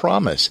makes that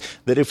promise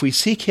that if we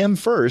seek Him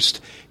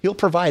first, He'll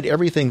provide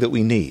everything that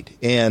we need.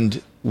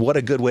 And what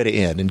a good way to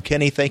end. And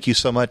Kenny, thank you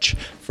so much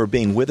for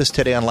being with us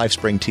today on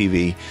LifeSpring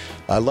TV.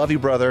 I love you,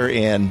 brother,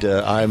 and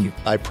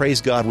I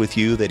praise God with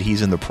you that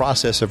He's in the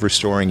process of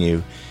restoring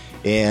you.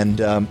 And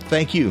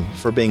thank you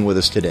for being with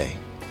us today.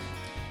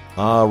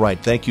 All right.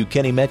 Thank you,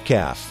 Kenny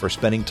Metcalf, for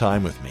spending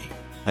time with me.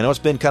 I know it's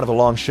been kind of a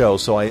long show,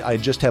 so I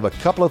just have a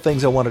couple of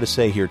things I wanted to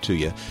say here to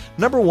you.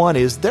 Number one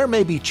is there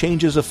may be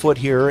changes afoot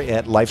here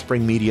at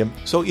LifeSpring Media.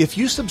 So if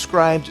you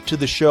subscribed to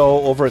the show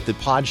over at the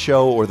Pod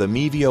Show or the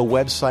Mevio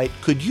website,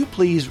 could you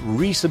please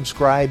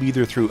resubscribe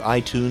either through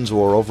iTunes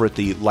or over at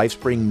the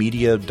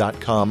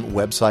LifeSpringMedia.com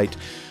website?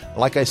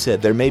 Like I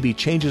said, there may be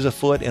changes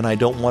afoot, and I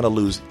don't want to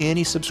lose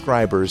any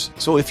subscribers.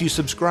 So if you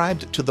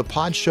subscribed to the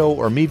Pod Show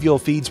or Mevio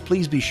feeds,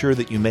 please be sure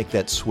that you make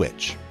that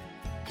switch.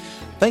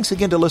 Thanks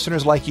again to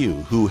listeners like you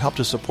who help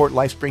to support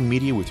LifeSpring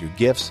Media with your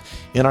gifts,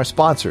 and our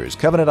sponsors,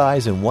 Covenant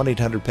Eyes and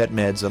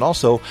 1-800-PET-MEDS. And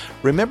also,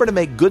 remember to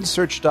make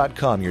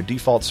GoodSearch.com your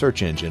default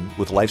search engine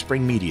with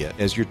LifeSpring Media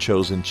as your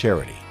chosen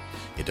charity.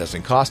 It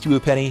doesn't cost you a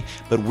penny,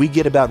 but we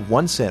get about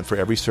 1 cent for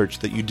every search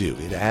that you do.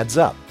 It adds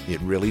up. It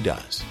really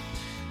does.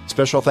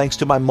 Special thanks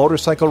to my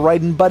motorcycle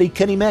riding buddy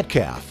Kenny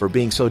Metcalf for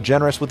being so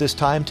generous with his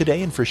time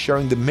today and for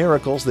sharing the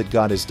miracles that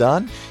God has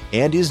done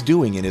and is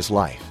doing in his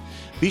life.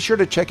 Be sure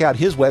to check out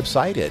his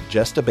website at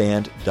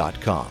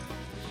justaband.com.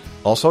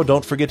 Also,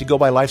 don't forget to go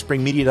by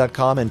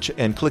lifespringmedia.com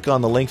and click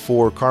on the link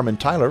for Carmen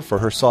Tyler for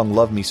her song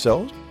Love Me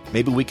So.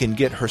 Maybe we can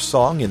get her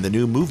song in the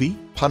new movie,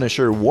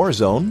 Punisher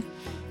Warzone.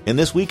 And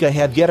this week I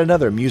have yet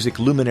another music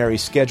luminary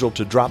scheduled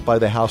to drop by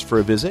the house for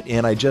a visit,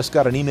 and I just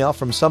got an email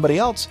from somebody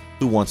else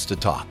who wants to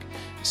talk.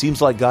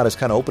 Seems like God is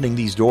kind of opening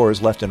these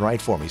doors left and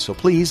right for me. So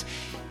please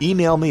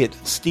email me at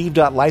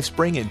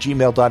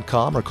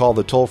steve.lifespring@gmail.com or call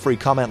the toll-free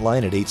comment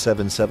line at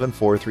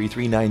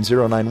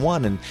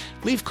 877-433-9091 and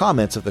leave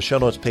comments at the show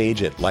notes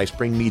page at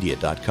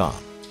lifespringmedia.com.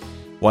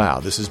 Wow,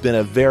 this has been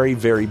a very,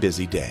 very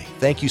busy day.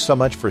 Thank you so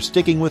much for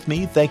sticking with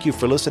me. Thank you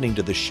for listening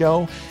to the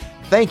show.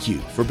 Thank you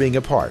for being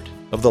a part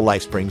of the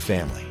LifeSpring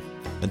family.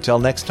 Until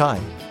next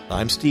time,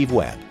 I'm Steve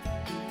Webb.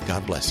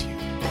 God bless you.